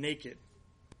 and naked.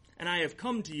 And I have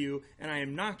come to you, and I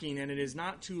am knocking, and it is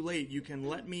not too late. You can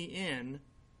let me in,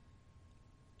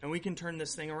 and we can turn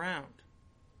this thing around.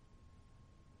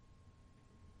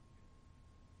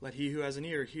 Let he who has an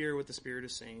ear hear what the Spirit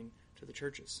is saying to the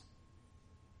churches."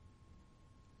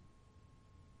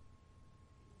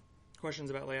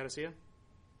 Questions about Laodicea?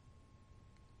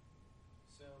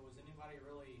 So, was anybody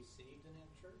really saved in that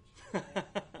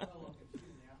church? I'm a little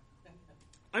confused now.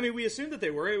 I mean, we assumed that they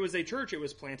were. It was a church. It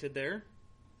was planted there,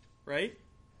 right?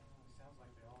 Sounds like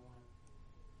they all went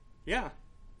Yeah.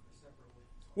 separately.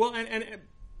 Well,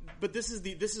 but this is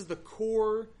the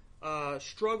core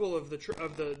struggle of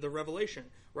the revelation,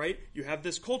 right? You have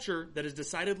this culture that is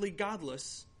decidedly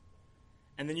godless,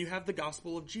 and then you have the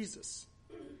gospel of Jesus.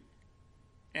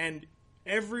 And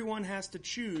everyone has to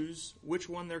choose which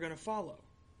one they're going to follow.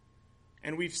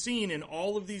 And we've seen in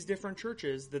all of these different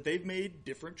churches that they've made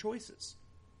different choices.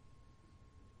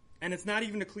 And it's not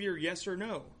even a clear yes or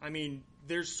no. I mean,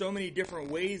 there's so many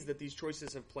different ways that these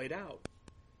choices have played out.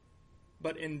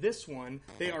 But in this one,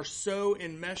 they are so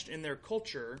enmeshed in their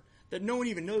culture that no one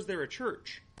even knows they're a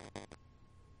church.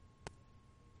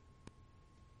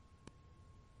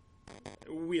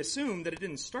 We assume that it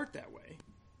didn't start that way.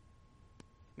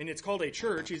 I mean, it's called a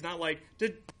church. He's not like,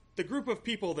 did the group of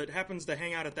people that happens to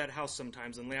hang out at that house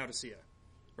sometimes in Laodicea,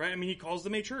 right? I mean, he calls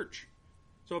them a church.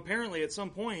 So apparently at some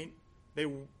point, they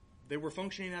were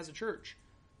functioning as a church.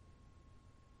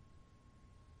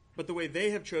 But the way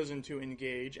they have chosen to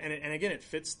engage, and again, it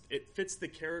fits the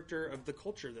character of the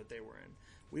culture that they were in.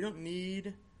 We don't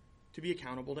need to be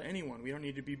accountable to anyone. We don't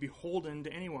need to be beholden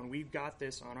to anyone. We've got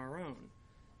this on our own.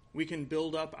 We can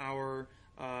build up our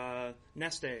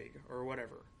nest egg or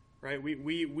whatever, right?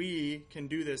 We can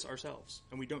do this ourselves,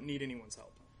 and we don't need anyone's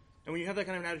help. And when you have that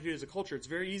kind of an attitude as a culture, it's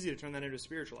very easy to turn that into a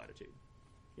spiritual attitude.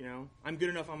 You know, I'm good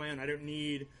enough on my own. I don't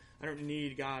need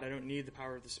God. I don't need the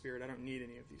power of the Spirit. I don't need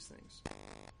any of these things. You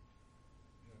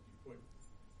know, if you put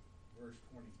verse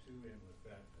 22 in with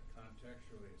that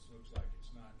contextually, it looks like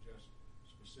it's not just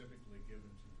specifically given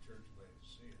to the church of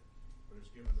Laodicea, but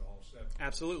it's given to all seven.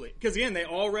 Absolutely. Because again, they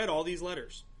all read all these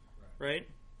letters. Right?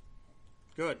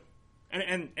 Good.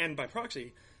 And by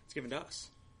proxy, it's given to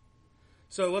us.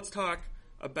 So let's talk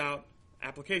about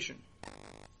application.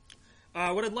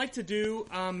 What I'd like to do,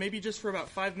 maybe just for about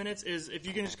 5 minutes, is if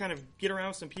you can just kind of get around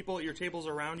with some people at your tables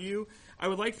around you, I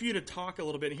would like for you to talk a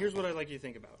little bit. And here's what I'd like you to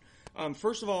think about.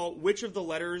 First of all, which of the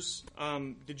letters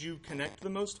did you connect the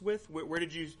most with? Where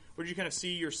did you kind of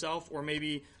see yourself, or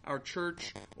maybe our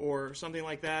church, or something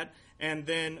like that? And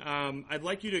then I'd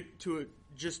like you to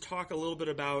just talk a little bit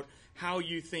about how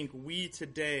you think we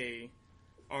today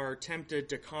are tempted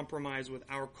to compromise with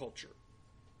our culture.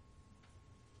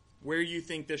 Where you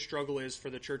think this struggle is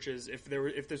for the churches, if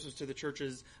this was to the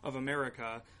churches of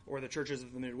America or the churches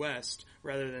of the Midwest,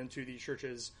 rather than to the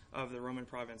churches of the Roman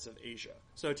province of Asia.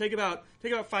 So take about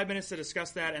 5 minutes to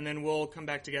discuss that, and then we'll come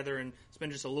back together and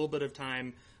spend just a little bit of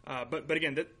time. But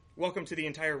again, welcome to the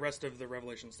entire rest of the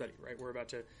Revelation study. Right, we're about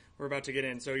to get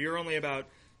in. So you're only about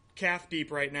calf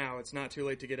deep right now. It's not too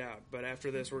late to get out. But after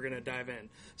this, we're going to dive in.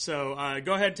 So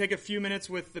go ahead, take a few minutes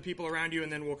with the people around you,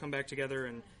 and then we'll come back together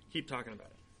and keep talking about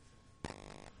it.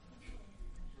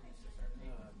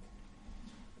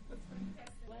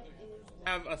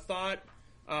 Have a thought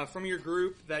from your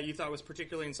group that you thought was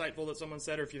particularly insightful that someone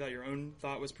said, or if you thought your own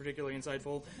thought was particularly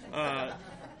insightful.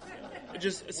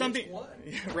 Just something.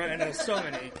 Yeah, right, I know, so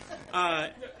many.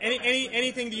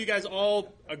 Anything that you guys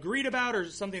all agreed about, or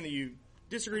something that you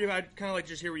disagreed about? Kind of like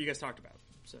just hear what you guys talked about.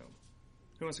 So,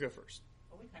 who wants to go first?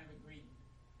 Well, we kind of agreed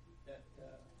that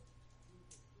the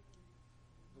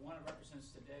one that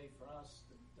represents today for us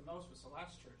the most was the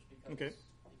last church, because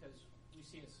we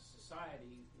see as a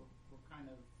society we're kind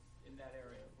of in that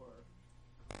area where,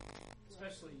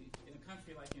 especially in a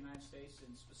country like the United States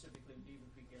and specifically in Beaver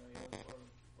Creek area,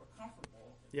 we're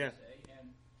comfortable, you say,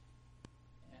 and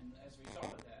as a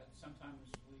result of that, sometimes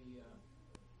we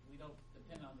don't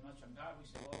depend on much on God. We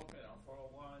say, well, we'll pay our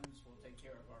 401s, we'll take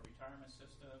care of our retirement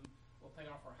system, we'll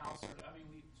pay off our house. I mean,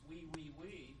 we.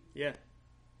 Yeah.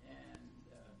 And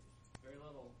very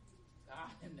little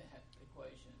God in that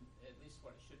equation, at least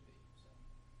what it should be. So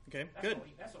Okay, good.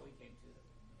 That's what we came to.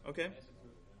 Okay. As a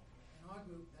group. In our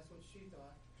group, that's what she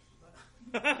thought.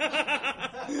 But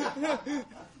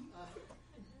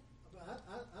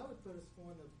I would put us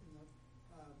more in the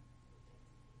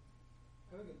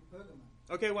Pergamon.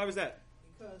 Okay, why was that?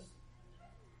 Because,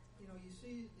 you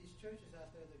see these churches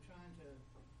out there, they're trying to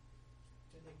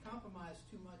they compromise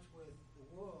too much with the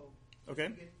world to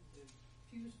get their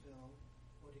pews filled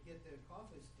or to get their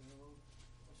coffers filled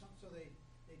or something. So they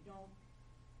don't,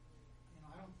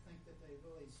 I don't think that they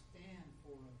really stand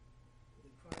for the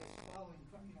Christ following.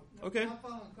 Not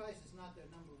following Christ is not their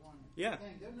number one thing.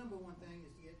 Their number one thing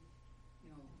is to get,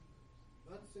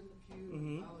 butts in the pew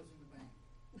and dollars in the bank.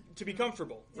 To be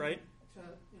comfortable, right?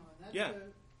 That's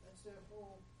their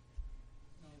whole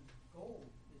goal.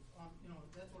 Is on,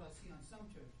 that's what I see on some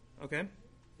churches. Okay.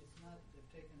 It's not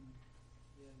they've taken,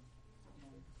 they've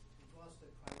lost their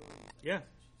priorities. Yeah.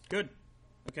 Good.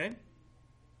 Okay.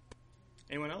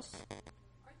 Anyone else? Are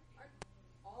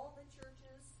all the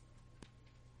churches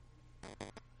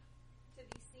to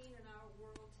be seen in our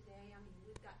world today? I mean,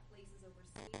 we've got places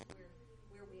overseas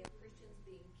where we have Christians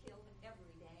being killed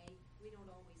every day. We don't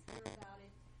always hear about it.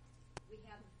 We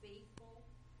have the faithful.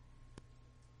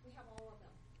 We have all of them.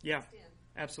 Yeah,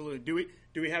 absolutely. Do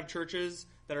we have churches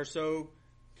that are so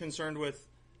concerned with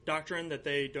doctrine that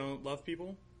they don't love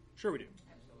people? Sure we do.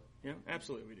 Absolutely. Yeah,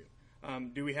 absolutely we do.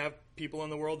 Do we have people in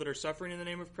the world that are suffering in the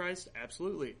name of Christ?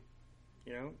 Absolutely.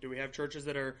 Do we have churches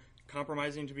that are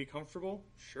compromising to be comfortable?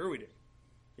 Sure we do.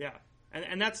 Yeah.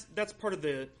 And that's part of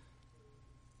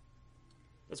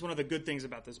that's one of the good things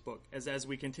about this book, as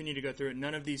we continue to go through it,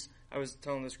 none of these, I was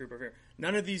telling this group over here,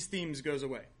 none of these themes goes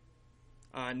away.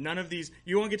 None of these,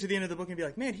 you won't get to the end of the book and be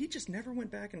like, man, he just never went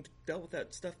back and dealt with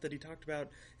that stuff that he talked about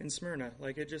in Smyrna.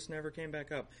 Like, it just never came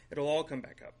back up. It'll all come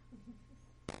back up.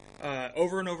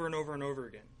 Over and over and over and over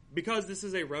again. Because this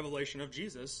is a revelation of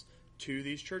Jesus to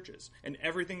these churches. And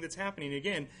everything that's happening,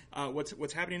 again,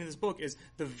 what's happening in this book is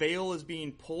the veil is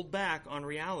being pulled back on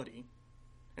reality.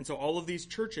 And so all of these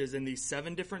churches in these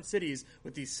 7 different cities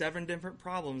with these 7 different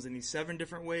problems and these 7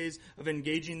 different ways of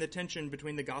engaging the tension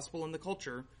between the gospel and the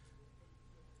culture,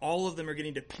 all of them are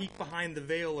getting to peek behind the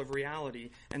veil of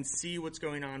reality and see what's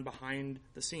going on behind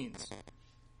the scenes.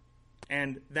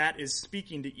 And that is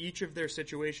speaking to each of their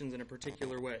situations in a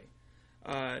particular way.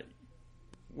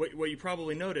 What you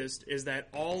probably noticed is that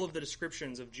all of the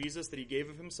descriptions of Jesus that he gave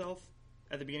of himself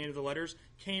at the beginning of the letters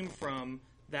came from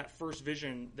that first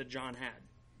vision that John had.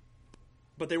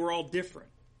 But they were all different,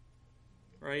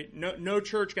 right? No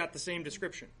church got the same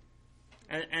description.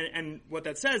 And what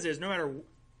that says is, no matter,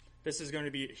 this is going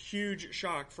to be a huge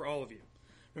shock for all of you.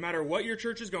 No matter what your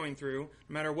church is going through,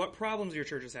 no matter what problems your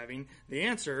church is having, the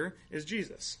answer is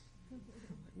Jesus.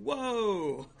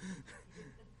 Whoa!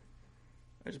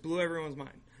 I just blew everyone's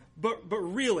mind. But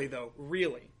really, though,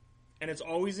 really, and it's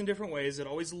always in different ways, it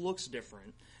always looks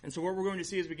different. And so what we're going to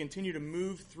see as we continue to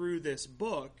move through this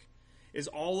book is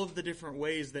all of the different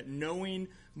ways that knowing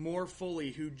more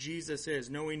fully who Jesus is,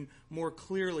 knowing more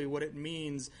clearly what it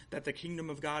means that the kingdom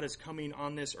of God is coming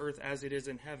on this earth as it is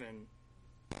in heaven,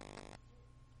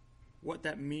 what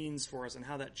that means for us and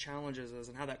how that challenges us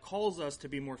and how that calls us to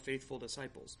be more faithful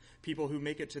disciples, people who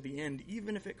make it to the end,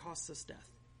 even if it costs us death.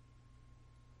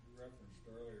 You referenced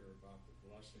earlier about the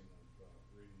blessing of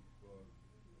reading the book,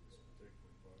 this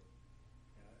particular book,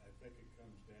 and I think it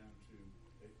comes down to,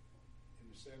 in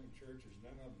the 7 churches,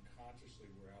 none of them consciously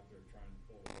were out there trying to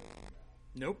pull the whole thing out.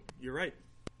 Nope, you're right.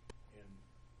 And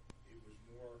it was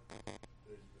more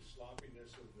the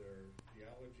sloppiness of their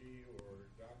theology or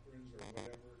doctrines or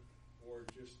whatever, or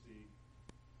just the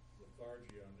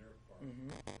lethargy on their part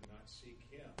to not seek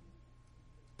him,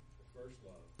 the first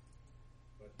love,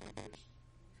 but to just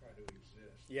try to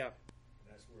exist. Yeah. And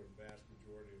that's where the vast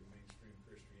majority of mainstream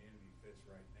Christianity fits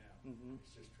right now.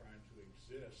 It's just trying to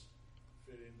exist,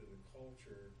 fit into the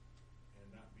culture, and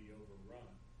not be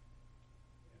overrun.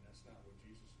 And that's not what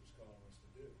Jesus was calling us to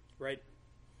do. Right.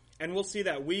 And we'll see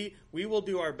that. We will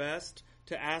do our best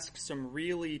to ask some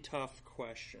really tough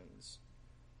questions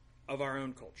of our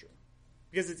own culture.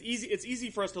 Because it's easy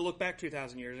for us to look back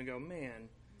 2,000 years and go, man,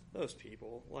 those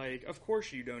people, like, of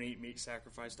course you don't eat meat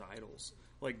sacrificed to idols.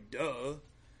 Like, duh.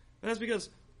 And that's because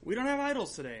we don't have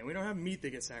idols today, and we don't have meat that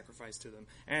gets sacrificed to them.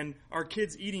 And our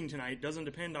kids eating tonight doesn't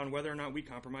depend on whether or not we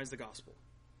compromise the gospel.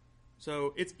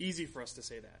 So it's easy for us to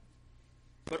say that.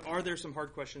 But are there some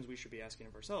hard questions we should be asking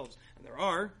of ourselves? And there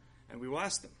are, and we will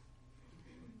ask them.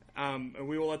 And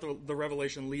we will let the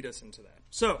revelation lead us into that.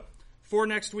 So, for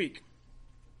next week,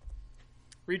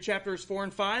 read chapters 4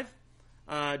 and 5.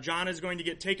 John is going to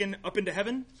get taken up into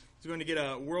heaven. He's going to get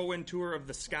a whirlwind tour of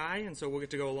the sky, and so we'll get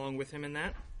to go along with him in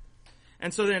that.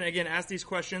 And so then, again, ask these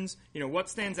questions. What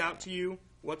stands out to you?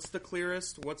 What's the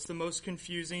clearest? What's the most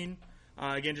confusing?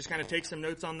 Again, just kind of take some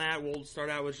notes on that. We'll start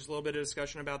out with just a little bit of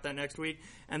discussion about that next week.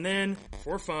 And then,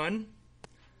 for fun,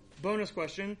 bonus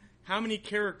question, how many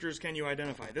characters can you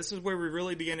identify? This is where we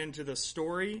really begin into the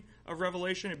story of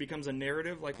Revelation. It becomes a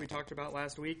narrative like we talked about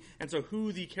last week. And so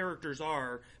who the characters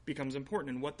are becomes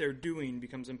important, and what they're doing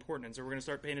becomes important. And so we're going to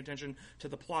start paying attention to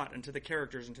the plot and to the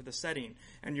characters and to the setting.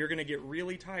 And you're going to get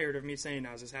really tired of me saying,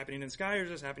 now, is this happening in the sky or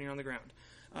is this happening on the ground?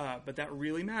 But that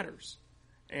really matters.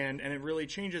 And it really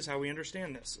changes how we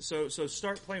understand this. So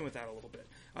start playing with that a little bit.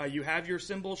 You have your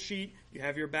symbol sheet. You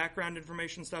have your background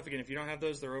information stuff. Again, if you don't have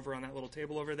those, they're over on that little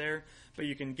table over there. But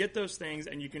you can get those things,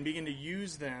 and you can begin to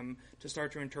use them to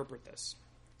start to interpret this.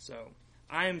 So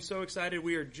I am so excited.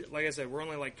 We are, like I said, we're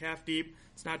only like calf deep.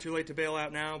 It's not too late to bail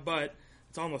out now, but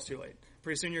it's almost too late.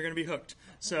 Pretty soon you're going to be hooked.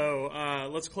 So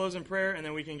let's close in prayer, and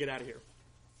then we can get out of here.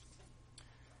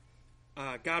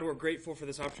 God, we're grateful for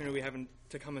this opportunity we have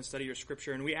to come and study your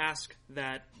scripture, and we ask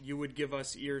that you would give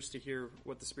us ears to hear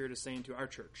what the Spirit is saying to our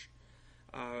church.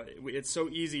 It's so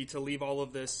easy to leave all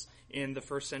of this in the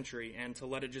first century and to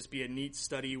let it just be a neat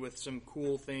study with some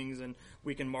cool things, and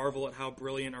we can marvel at how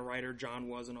brilliant a writer John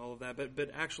was and all of that. But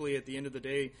actually, at the end of the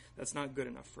day, that's not good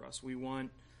enough for us. We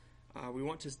want We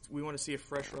want to see a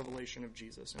fresh revelation of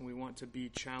Jesus, and we want to be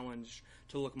challenged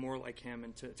to look more like him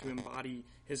and to embody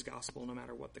his gospel no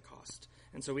matter what the cost.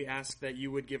 And so we ask that you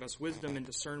would give us wisdom and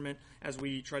discernment as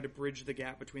we try to bridge the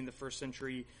gap between the first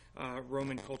century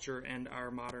Roman culture and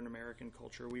our modern American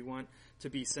culture. We want to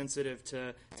be sensitive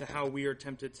to how we are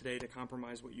tempted today to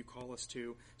compromise what you call us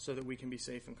to so that we can be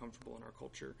safe and comfortable in our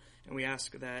culture. And we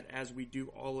ask that as we do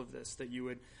all of this, that you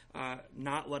would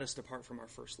not let us depart from our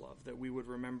first love, that we would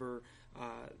remember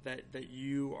that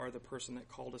you are the person that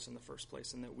called us in the first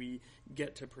place and that we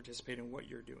get to participate in what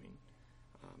you're doing.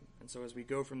 And so as we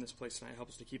go from this place tonight, help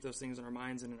us to keep those things in our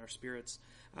minds and in our spirits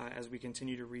as we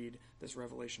continue to read this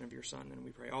revelation of your Son. And we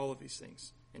pray all of these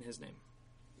things in his name.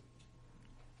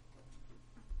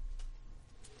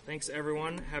 Thanks,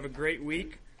 everyone. Have a great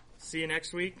week. See you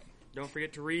next week. Don't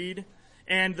forget to read.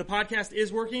 And the podcast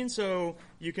is working, so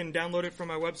you can download it from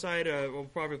my website. We'll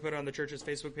probably put it on the church's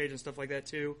Facebook page and stuff like that,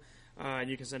 too. And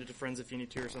you can send it to friends if you need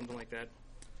to or something like that.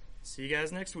 See you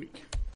guys next week.